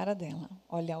a cara dela,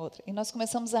 olha a outra. E nós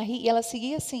começamos a rir, e ela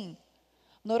seguia assim,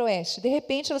 noroeste. De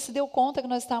repente, ela se deu conta que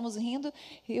nós estávamos rindo,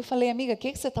 e eu falei, amiga, o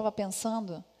que você estava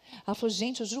pensando? Ela falou,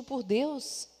 gente, eu juro por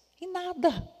Deus, e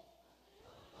nada.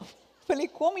 Eu falei,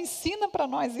 como ensina para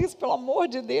nós isso, pelo amor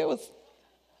de Deus?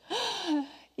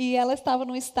 E ela estava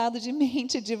num estado de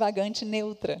mente divagante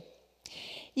neutra.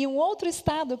 E um outro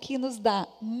estado que nos dá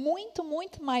muito,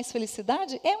 muito mais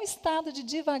felicidade é um estado de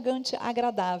divagante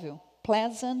agradável.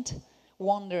 Pleasant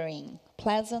wandering,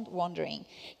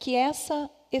 que é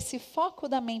esse foco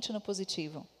da mente no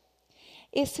positivo.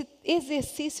 Esse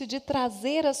exercício de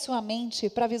trazer a sua mente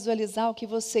para visualizar o que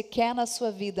você quer na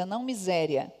sua vida, não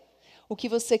miséria. O que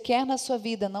você quer na sua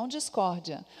vida, não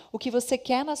discórdia. O que você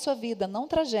quer na sua vida, não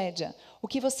tragédia. O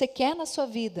que você quer na sua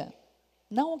vida,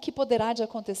 não o que poderá de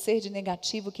acontecer de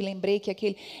negativo, que lembrei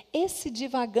que esse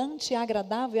divagante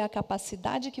agradável é a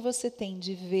capacidade que você tem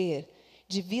de ver,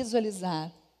 de visualizar.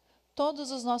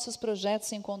 Todos os nossos projetos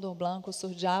em Condor Blanco,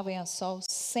 Surjava e a Sol,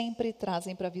 sempre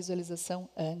trazem para a visualização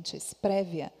antes,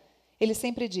 prévia. Ele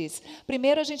sempre diz,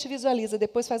 primeiro a gente visualiza,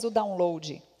 depois faz o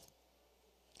download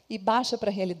e baixa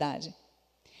para a realidade.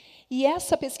 E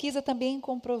essa pesquisa também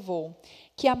comprovou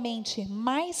que a mente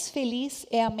mais feliz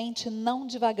é a mente não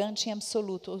divagante em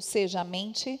absoluto, ou seja, a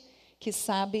mente que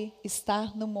sabe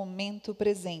estar no momento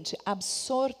presente,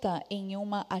 absorta em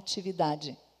uma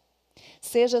atividade.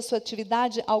 Seja a sua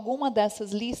atividade alguma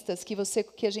dessas listas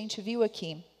que a gente viu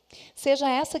aqui, seja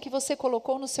essa que você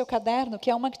colocou no seu caderno, que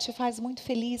é uma que te faz muito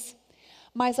feliz,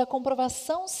 mas a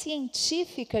comprovação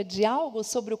científica de algo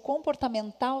sobre o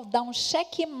comportamental dá um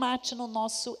checkmate no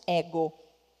nosso ego.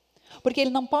 Porque ele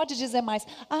não pode dizer mais,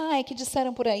 é que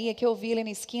disseram por aí, é que eu ouvi ali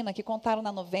na esquina, que contaram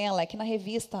na novela, é que na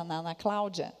revista, na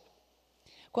Cláudia.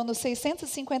 Quando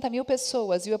 650 mil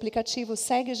pessoas e o aplicativo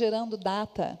segue gerando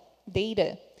data,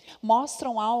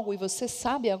 mostram algo e você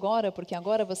sabe agora, porque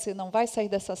agora você não vai sair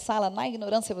dessa sala na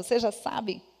ignorância, você já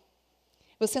sabe.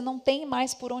 Você não tem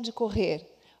mais por onde correr.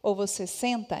 Ou você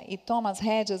senta e toma as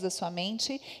rédeas da sua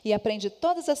mente e aprende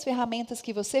todas as ferramentas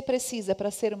que você precisa para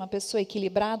ser uma pessoa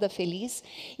equilibrada, feliz,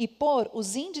 e pôr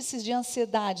os índices de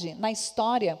ansiedade na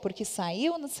história, porque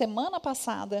saiu na semana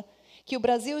passada que o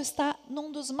Brasil está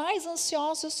num dos mais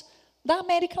ansiosos da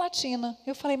América Latina.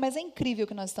 Eu falei, mas é incrível o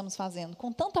que nós estamos fazendo,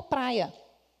 com tanta praia,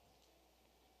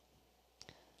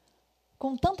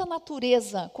 com tanta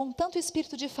natureza, com tanto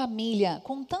espírito de família,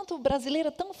 com tanto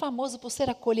brasileiro tão famoso por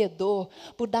ser acolhedor,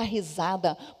 por dar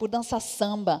risada, por dançar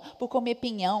samba, por comer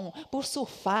pinhão, por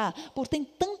surfar, tem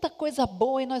tanta coisa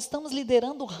boa, e nós estamos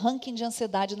liderando o ranking de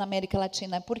ansiedade na América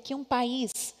Latina, porque um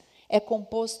país é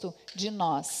composto de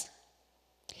nós.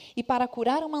 E para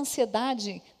curar uma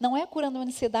ansiedade, não é curando a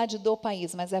ansiedade do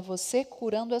país, mas é você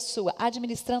curando a sua,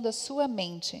 administrando a sua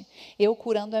mente. Eu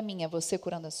curando a minha, você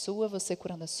curando a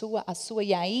sua,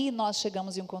 e aí nós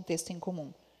chegamos em um contexto em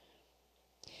comum.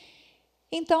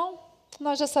 Então,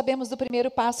 nós já sabemos do primeiro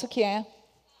passo, que é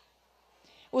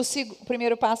O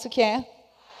primeiro passo que é?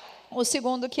 O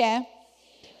segundo que é?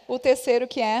 O terceiro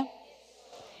que é?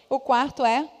 O quarto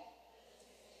é?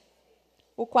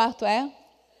 O quarto é?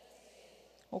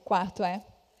 O quarto é?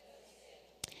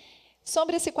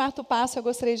 Sobre esse quarto passo, eu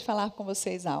gostaria de falar com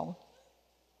vocês algo.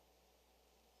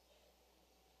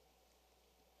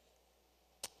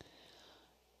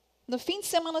 No fim de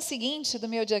semana seguinte do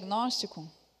meu diagnóstico,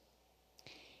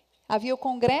 havia o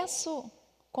Congresso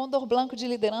Condor Blanco de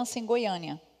liderança em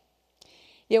Goiânia.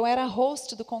 Eu era a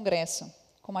host do congresso,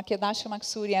 como a Kedash e o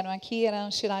Maksuri eram aqui,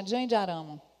 eram Shirayam e de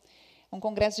Aramo. Um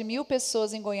congresso de 1.000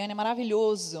 pessoas em Goiânia,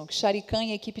 maravilhoso, que Shirayam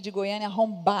e a equipe de Goiânia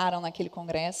arrombaram naquele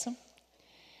congresso.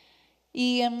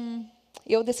 E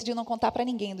eu decidi não contar para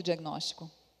ninguém do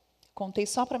diagnóstico. Contei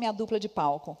só para minha dupla de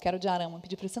palco, que era o de Aramo.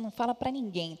 Pedi para você, não fala para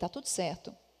ninguém, tá tudo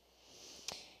certo.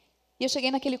 E eu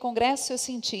cheguei naquele congresso e eu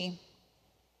senti,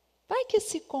 vai que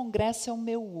esse congresso é o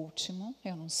meu último,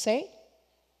 eu não sei.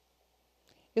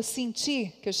 Eu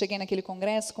senti que eu cheguei naquele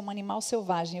congresso como um animal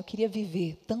selvagem, eu queria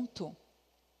viver tanto,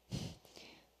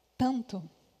 tanto.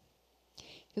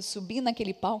 Eu subi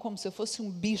naquele palco como se eu fosse um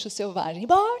bicho selvagem.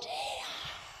 Bom dia!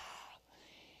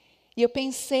 E eu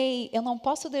pensei, eu não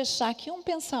posso deixar que um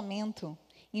pensamento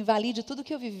invalide tudo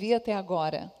que eu vivi até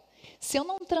agora. Se eu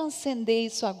não transcender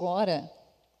isso agora,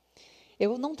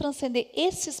 eu não transcender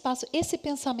esse espaço, esse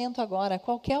pensamento agora,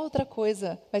 qualquer outra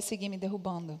coisa vai seguir me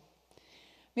derrubando.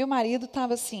 Meu marido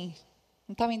estava assim,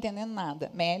 não estava entendendo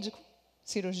nada. Médico,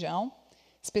 cirurgião,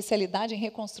 especialidade em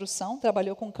reconstrução,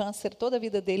 trabalhou com câncer toda a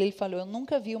vida dele. Ele falou, eu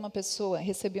nunca vi uma pessoa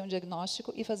receber um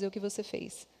diagnóstico e fazer o que você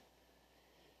fez.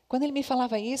 Quando ele me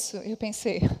falava isso, eu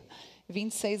pensei,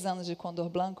 26 anos de Condor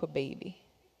Blanco, baby.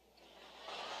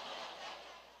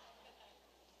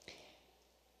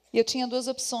 E eu tinha duas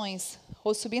opções,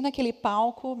 ou subir naquele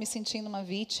palco me sentindo uma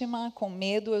vítima, com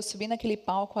medo, eu subir naquele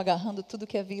palco agarrando tudo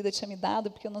que a vida tinha me dado,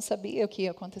 porque eu não sabia o que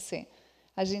ia acontecer.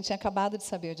 A gente tinha acabado de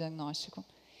saber o diagnóstico.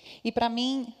 E para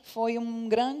mim foi um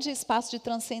grande espaço de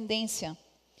transcendência.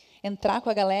 Entrar com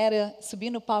a galera, subir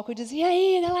no palco e dizer, e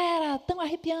aí galera, estão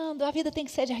arrepiando, a vida tem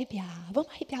que ser de arrepiar,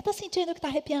 vamos arrepiar, está sentindo que está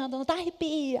arrepiando, não está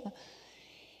arrepia.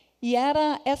 E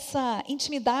era essa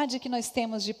intimidade que nós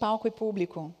temos de palco e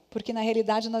público, porque na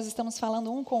realidade nós estamos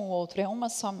falando um com o outro, é uma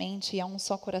só mente, é um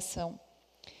só coração.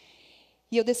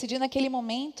 E eu decidi naquele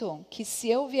momento que se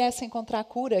eu viesse a encontrar a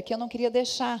cura, que eu não queria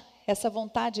deixar essa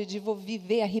vontade de vou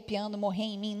viver arrepiando, morrer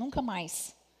em mim, nunca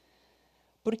mais.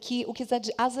 Porque o que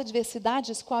as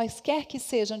adversidades, quaisquer que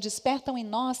sejam, despertam em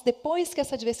nós, depois que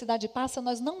essa adversidade passa,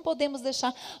 nós não podemos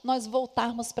deixar nós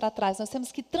voltarmos para trás, nós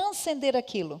temos que transcender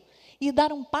aquilo. E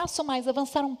dar um passo mais,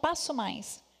 avançar um passo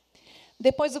mais.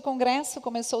 Depois do congresso,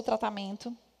 começou o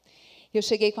tratamento. Eu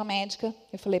cheguei com a médica,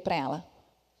 eu falei para ela,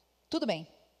 tudo bem,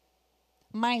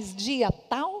 mas dia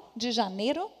tal de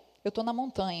janeiro, eu estou na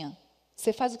montanha.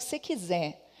 Você faz o que você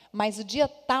quiser, mas o dia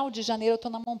tal de janeiro eu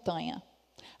estou na montanha.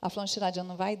 Ela falou, Shirayam,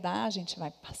 não vai dar, a gente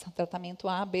vai passar tratamento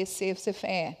A, B, C,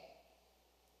 você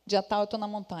dia tal eu estou na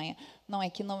montanha. Não, é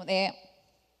que não é,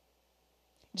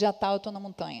 dia tal eu estou na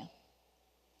montanha.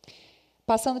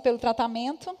 Passando pelo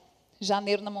tratamento,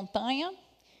 janeiro na montanha,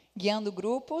 guiando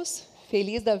grupos,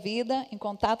 feliz da vida, em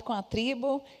contato com a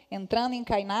tribo, entrando em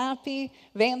Kainap,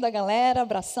 vendo a galera,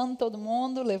 abraçando todo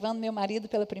mundo, levando meu marido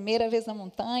pela primeira vez na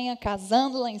montanha,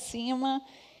 casando lá em cima.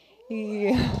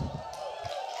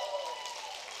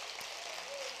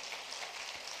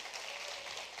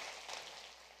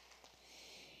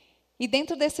 E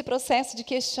dentro desse processo de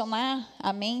questionar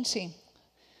a mente,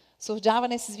 Surjava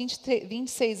nesses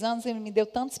 26 anos, ele me deu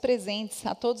tantos presentes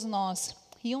a todos nós.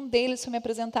 E um deles foi me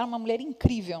apresentar uma mulher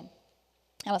incrível.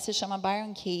 Ela se chama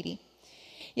Byron Katie.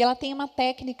 E ela tem uma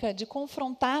técnica de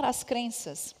confrontar as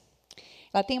crenças.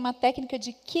 Ela tem uma técnica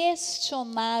de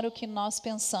questionar o que nós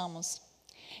pensamos.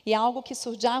 E é algo que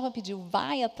Surjava pediu,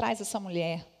 vai atrás dessa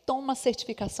mulher, toma uma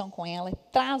certificação com ela,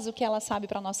 traz o que ela sabe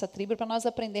para a nossa tribo, para nós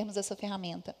aprendermos essa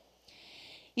ferramenta.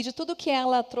 E de tudo que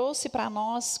ela trouxe para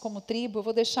nós como tribo, eu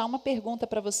vou deixar uma pergunta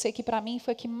para você que para mim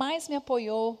foi a que mais me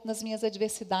apoiou nas minhas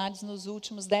adversidades nos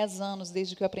últimos 10 anos,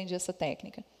 desde que eu aprendi essa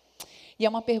técnica. E é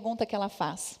uma pergunta que ela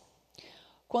faz.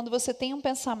 Quando você tem um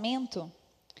pensamento,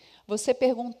 você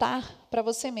perguntar para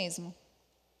você mesmo,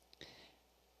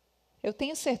 eu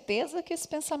tenho certeza que esse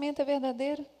pensamento é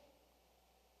verdadeiro?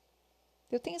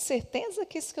 Eu tenho certeza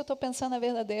que isso que eu estou pensando é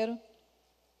verdadeiro?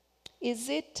 Is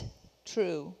it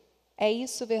true? É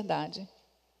isso verdade?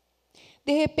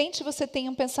 De repente você tem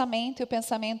um pensamento e o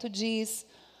pensamento diz,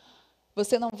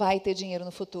 você não vai ter dinheiro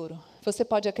no futuro. Você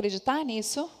pode acreditar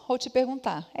nisso ou te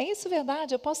perguntar, é isso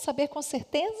verdade? Eu posso saber com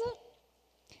certeza?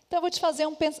 Então eu vou te fazer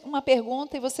uma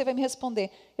pergunta e você vai me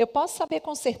responder, eu posso saber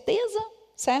com certeza?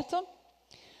 Certo?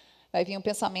 Vai vir um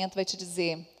pensamento, vai te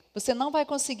dizer, você não vai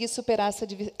conseguir superar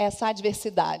essa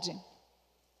adversidade.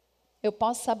 Eu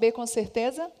posso saber com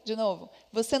certeza? De novo,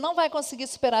 você não vai conseguir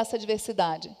superar essa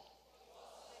adversidade.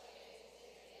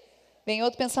 Vem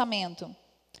outro pensamento.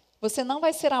 Você não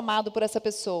vai ser amado por essa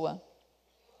pessoa.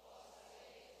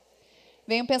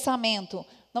 Vem um pensamento.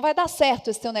 Não vai dar certo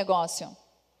esse teu negócio.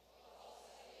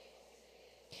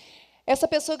 Essa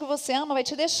pessoa que você ama vai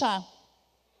te deixar.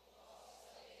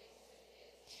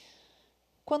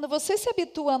 Quando você se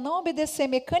habitua a não obedecer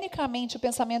mecanicamente o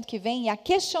pensamento que vem e a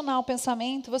questionar o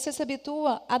pensamento, você se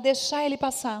habitua a deixar ele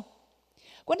passar.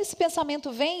 Quando esse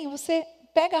pensamento vem, você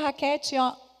pega a raquete,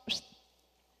 ó,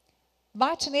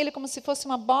 bate nele como se fosse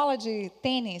uma bola de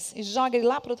tênis e joga ele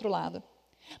lá para o outro lado.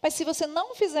 Mas se você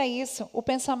não fizer isso, o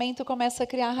pensamento começa a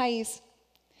criar raiz.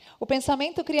 O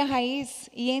pensamento cria raiz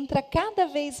e entra cada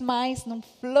vez mais num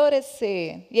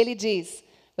florescer. E ele diz,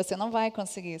 você não vai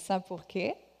conseguir, sabe por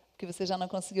quê? Porque você já não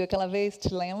conseguiu aquela vez,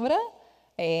 te lembra?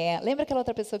 Lembra aquela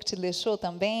outra pessoa que te deixou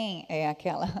também?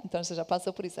 Aquela. Então, você já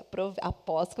passou por isso.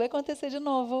 Aposto que vai acontecer de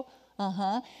novo.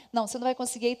 Não, você não vai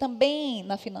conseguir aí também,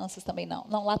 na finanças também não.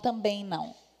 Não, lá também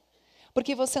não.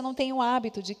 Porque você não tem o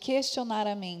hábito de questionar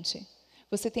a mente.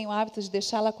 Você tem o hábito de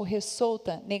deixá-la correr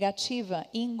solta, negativa,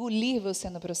 e engolir você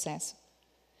no processo.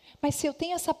 Mas se eu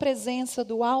tenho essa presença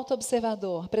do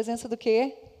auto-observador, presença do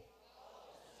quê?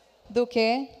 Do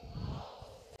quê?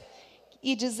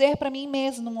 E dizer para mim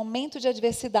mesmo, no momento de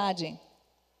adversidade.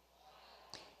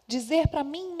 Dizer para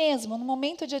mim mesmo, no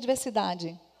momento de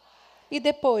adversidade. E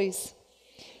depois.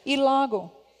 E logo.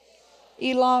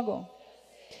 E logo.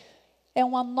 É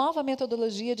uma nova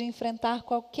metodologia de enfrentar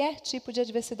qualquer tipo de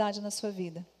adversidade na sua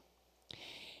vida.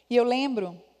 E eu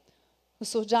lembro, o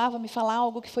Surjava me falar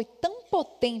algo que foi tão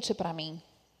potente para mim.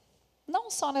 Não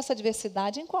só nessa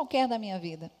adversidade, em qualquer da minha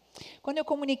vida. Quando eu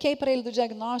comuniquei para ele do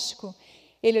diagnóstico,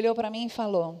 ele olhou para mim e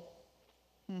falou,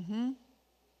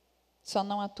 só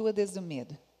não atua desde o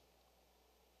medo.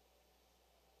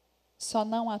 Só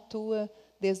não atua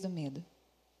desde o medo.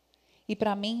 E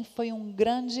para mim foi um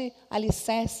grande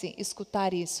alicerce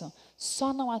escutar isso.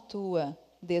 Só não atua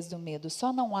desde o medo,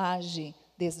 só não age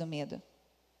desde o medo.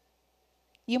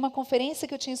 E uma conferência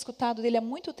que eu tinha escutado dele há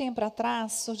muito tempo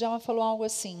atrás, o Surjava falou algo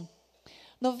assim,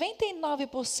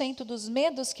 99% dos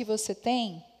medos que você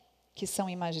tem, que são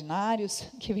imaginários,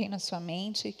 que vêm na sua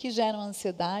mente, que geram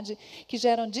ansiedade, que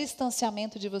geram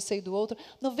distanciamento de você e do outro,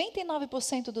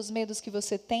 99% dos medos que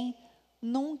você tem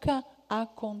nunca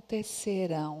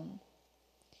acontecerão.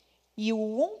 E o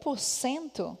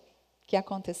 1% que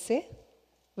acontecer,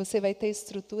 você vai ter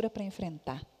estrutura para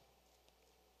enfrentar.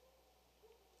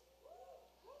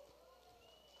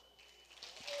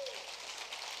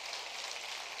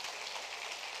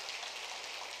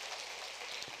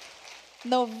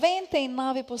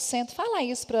 %, fala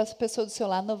isso para as pessoas do seu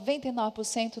lado,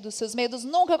 99% dos seus medos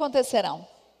nunca acontecerão.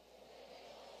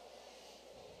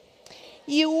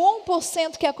 E o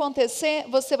 1% que acontecer,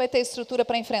 você vai ter estrutura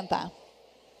para enfrentar.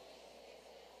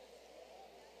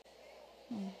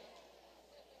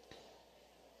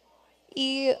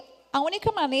 E a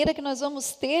única maneira que nós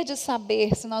vamos ter de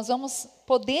saber se nós vamos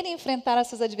poder enfrentar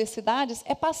essas adversidades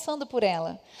é passando por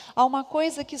ela. Há uma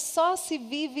coisa que só se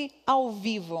vive ao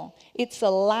vivo. It's a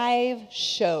live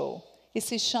show. E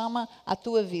se chama a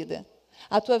tua vida.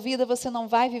 A tua vida você não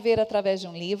vai viver através de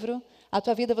um livro. A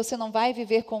tua vida você não vai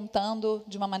viver contando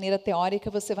de uma maneira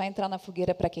teórica. Você vai entrar na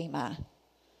fogueira para queimar.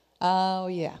 Oh,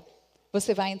 yeah.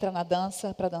 Você vai entrar na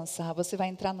dança para dançar. Você vai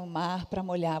entrar no mar para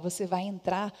molhar. Você vai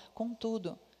entrar com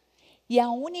tudo. E a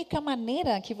única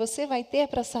maneira que você vai ter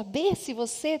para saber se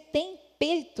você tem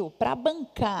peito para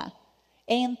bancar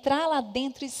é entrar lá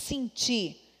dentro e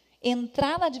sentir,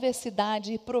 entrar na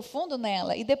adversidade, ir profundo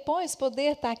nela e depois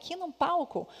poder estar aqui num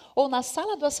palco ou na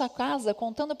sala da sua casa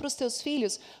contando para os teus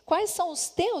filhos quais são os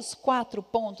teus 4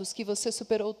 pontos que você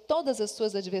superou todas as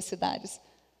suas adversidades.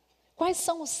 Quais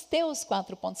são os teus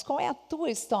 4 pontos? Qual é a tua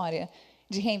história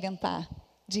de reinventar,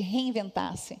 de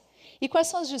reinventar-se? E quais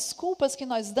são as desculpas que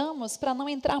nós damos para não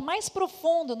entrar mais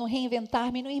profundo no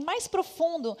reinventar-me, não ir mais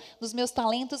profundo nos meus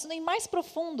talentos, não ir mais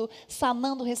profundo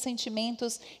sanando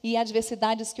ressentimentos e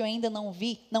adversidades que eu ainda não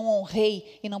vi, não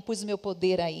honrei e não pus o meu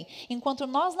poder aí. Enquanto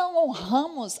nós não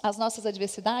honramos as nossas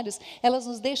adversidades, elas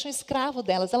nos deixam escravo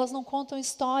delas, elas não contam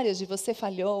histórias de você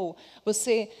falhou,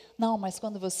 você... Não, mas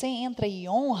quando você entra e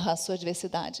honra a sua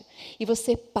adversidade, e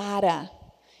você para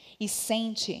e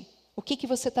sente O que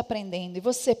você está aprendendo? E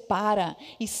você para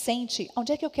e sente,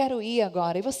 onde é que eu quero ir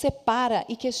agora? E você para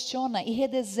e questiona, e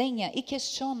redesenha, e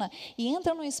questiona, e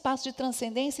entra num espaço de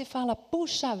transcendência e fala,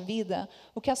 puxa vida,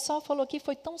 o que a Sol falou aqui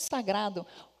foi tão sagrado,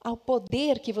 ao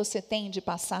poder que você tem de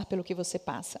passar pelo que você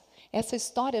passa. Essa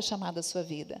história é chamada sua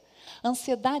vida.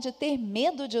 Ansiedade é ter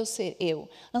medo de eu ser eu.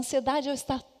 Ansiedade é eu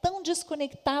estar tão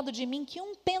desconectado de mim que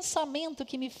um pensamento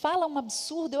que me fala um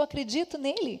absurdo, eu acredito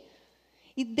nele.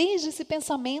 E desde esse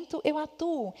pensamento eu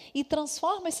atuo e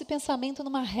transformo esse pensamento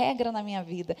numa regra na minha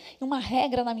vida, uma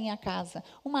regra na minha casa,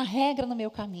 uma regra no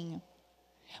meu caminho.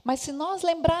 Mas se nós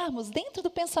lembrarmos dentro do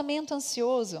pensamento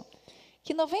ansioso,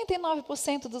 que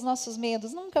 99% dos nossos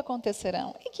medos nunca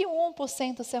acontecerão, e que o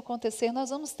 1% se acontecer, nós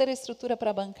vamos ter a estrutura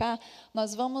para bancar,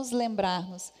 nós vamos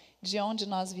lembrar-nos de onde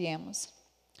nós viemos.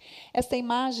 Esta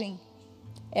imagem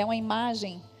é uma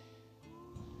imagem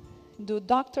do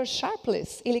Dr.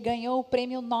 Sharpless. Ele ganhou o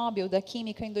Prêmio Nobel da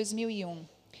Química em 2001.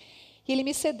 E ele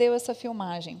me cedeu essa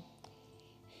filmagem.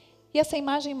 E essa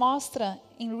imagem mostra,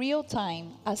 em real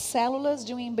time, as células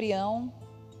de um embrião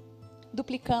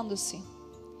duplicando-se.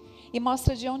 E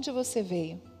mostra de onde você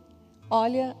veio.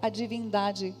 Olha a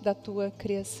divindade da tua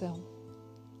criação.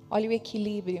 Olha o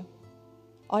equilíbrio.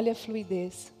 Olha a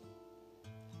fluidez.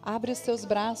 Abre os teus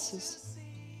braços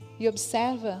e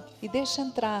observa e deixa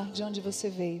entrar de onde você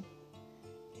veio.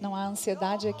 Não há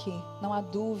ansiedade aqui, não há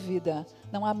dúvida,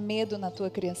 não há medo na tua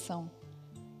criação.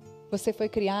 Você foi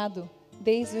criado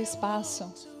desde o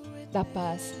espaço da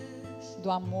paz, do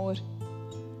amor,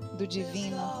 do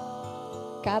divino.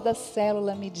 Cada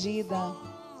célula medida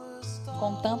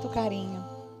com tanto carinho,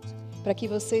 para que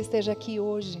você esteja aqui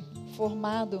hoje,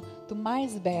 formado do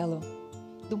mais belo,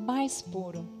 do mais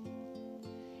puro.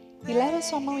 E leva a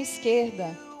sua mão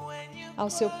esquerda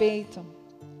ao seu peito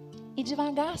e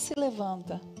devagar se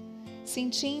levanta,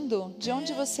 sentindo de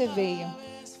onde você veio,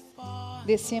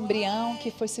 desse embrião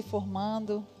que foi se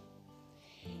formando.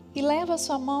 E leva a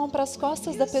sua mão para as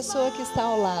costas da pessoa que está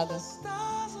ao lado.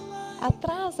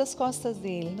 Atrás das costas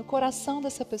dele, no coração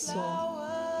dessa pessoa.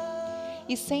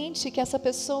 E sente que essa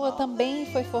pessoa também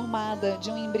foi formada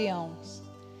de um embrião.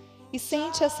 E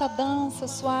sente essa dança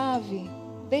suave.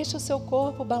 Deixa o seu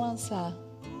corpo balançar.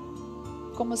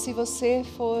 Como se você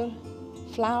for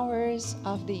flowers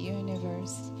of the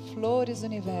universe, flores do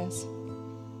universo.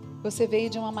 Você veio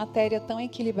de uma matéria tão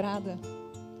equilibrada,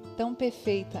 tão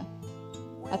perfeita.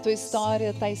 A tua história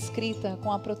está escrita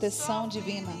com a proteção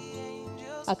divina.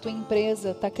 A tua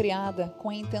empresa está criada com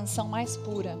a intenção mais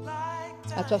pura.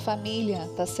 A tua família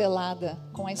está selada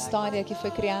com a história que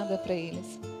foi criada para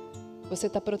eles. Você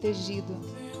está protegido.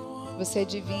 Você é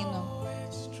divino.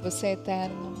 Você é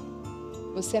eterno.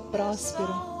 Você é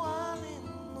próspero.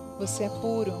 Você é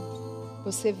puro.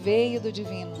 Você veio do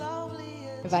divino.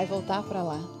 Vai voltar para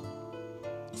lá.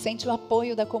 Sente o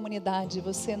apoio da comunidade.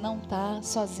 Você não está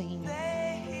sozinho.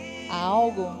 Há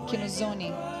algo que nos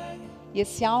une. E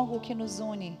esse algo que nos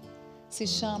une se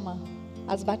chama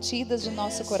as batidas de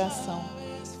nosso coração.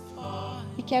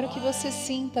 E quero que você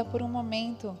sinta por um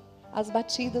momento as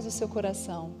batidas do seu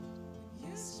coração.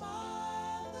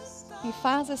 E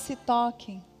faz esse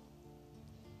toque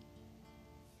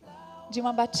de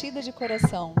uma batida de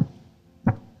coração.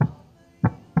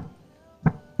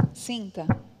 Sinta.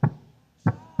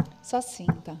 Só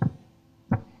sinta.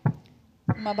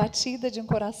 Uma batida de um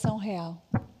coração real.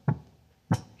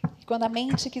 Quando a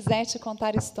mente quiser te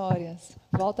contar histórias,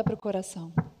 volta para o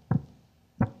coração.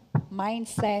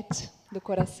 Mindset do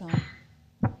coração.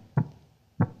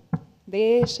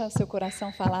 Deixa o seu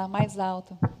coração falar mais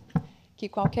alto que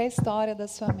qualquer história da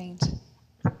sua mente.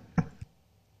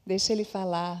 Deixa ele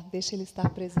falar, deixa ele estar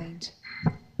presente.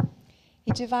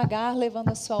 E devagar, levando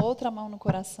a sua outra mão no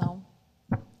coração.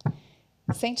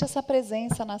 Sente essa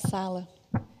presença na sala.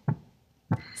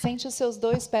 Sente os seus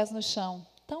 2 pés no chão,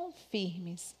 tão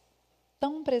firmes.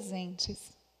 Tão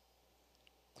presentes.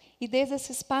 E desde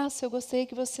esse espaço eu gostaria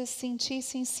que você se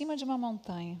sentisse em cima de uma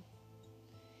montanha.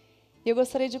 Eu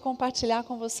gostaria de compartilhar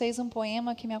com vocês um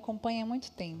poema que me acompanha há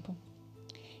muito tempo.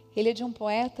 Ele é de um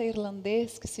poeta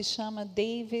irlandês que se chama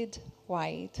David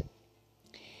Whyte.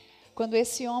 Quando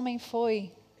esse homem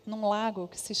foi num lago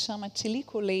que se chama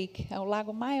Tchiliko Lake, é o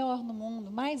lago maior no mundo,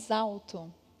 mais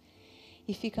alto,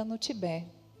 e fica no Tibete.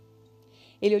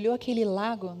 Ele olhou aquele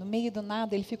lago, no meio do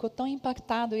nada, ele ficou tão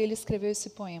impactado e ele escreveu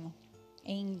esse poema,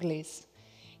 em inglês,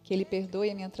 que ele perdoe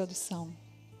a minha tradução.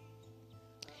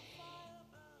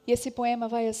 E esse poema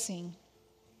vai assim: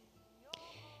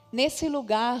 nesse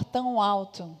lugar tão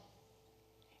alto,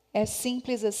 é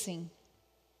simples assim.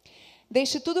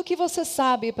 Deixe tudo o que você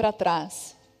sabe para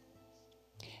trás.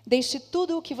 Deixe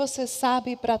tudo o que você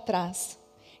sabe para trás.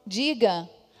 Diga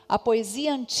a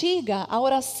poesia antiga, a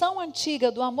oração antiga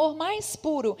do amor mais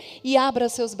puro e abra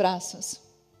seus braços.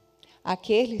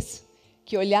 Aqueles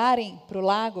que olharem para o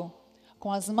lago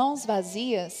com as mãos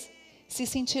vazias se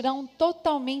sentirão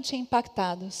totalmente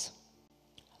impactados.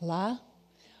 Lá,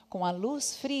 com a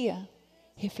luz fria,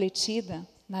 refletida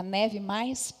na neve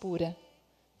mais pura,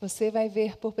 você vai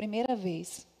ver por primeira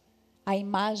vez a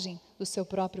imagem do seu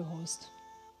próprio rosto.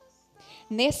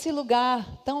 Nesse lugar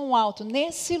tão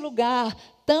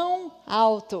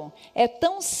alto, é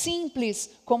tão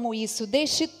simples como isso.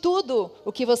 Deixe tudo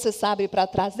o que você sabe para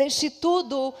trás. Deixe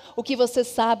tudo o que você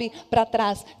sabe para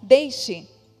trás. Deixe.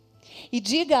 E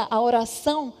diga a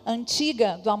oração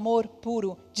antiga do amor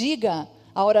puro. Diga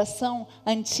a oração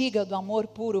antiga do amor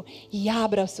puro e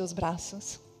abra os seus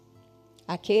braços.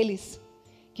 Aqueles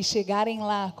que chegarem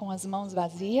lá com as mãos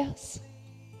vazias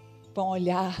vão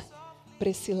olhar para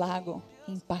esse lago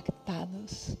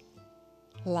impactados.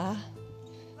 Lá,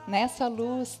 nessa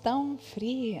luz tão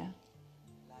fria,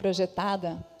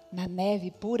 projetada na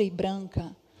neve pura e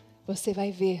branca, você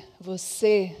vai ver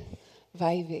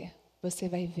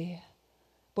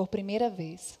por primeira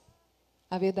vez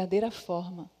a verdadeira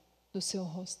forma do seu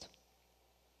rosto.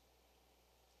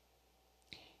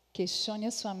 Questione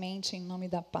a sua mente em nome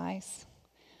da paz,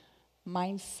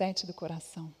 mindset do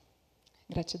coração.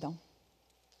 Gratidão.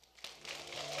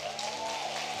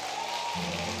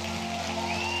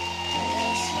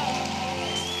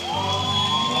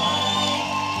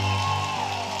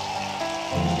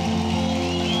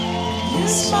 You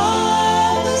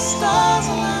smile, the stars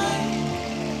align.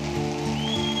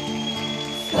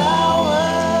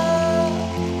 Flower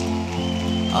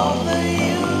of the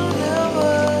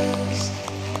universe,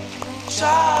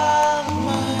 child of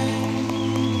mine.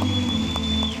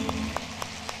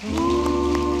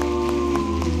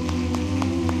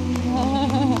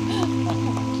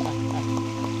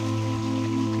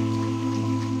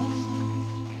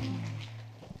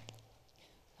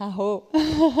 Arro.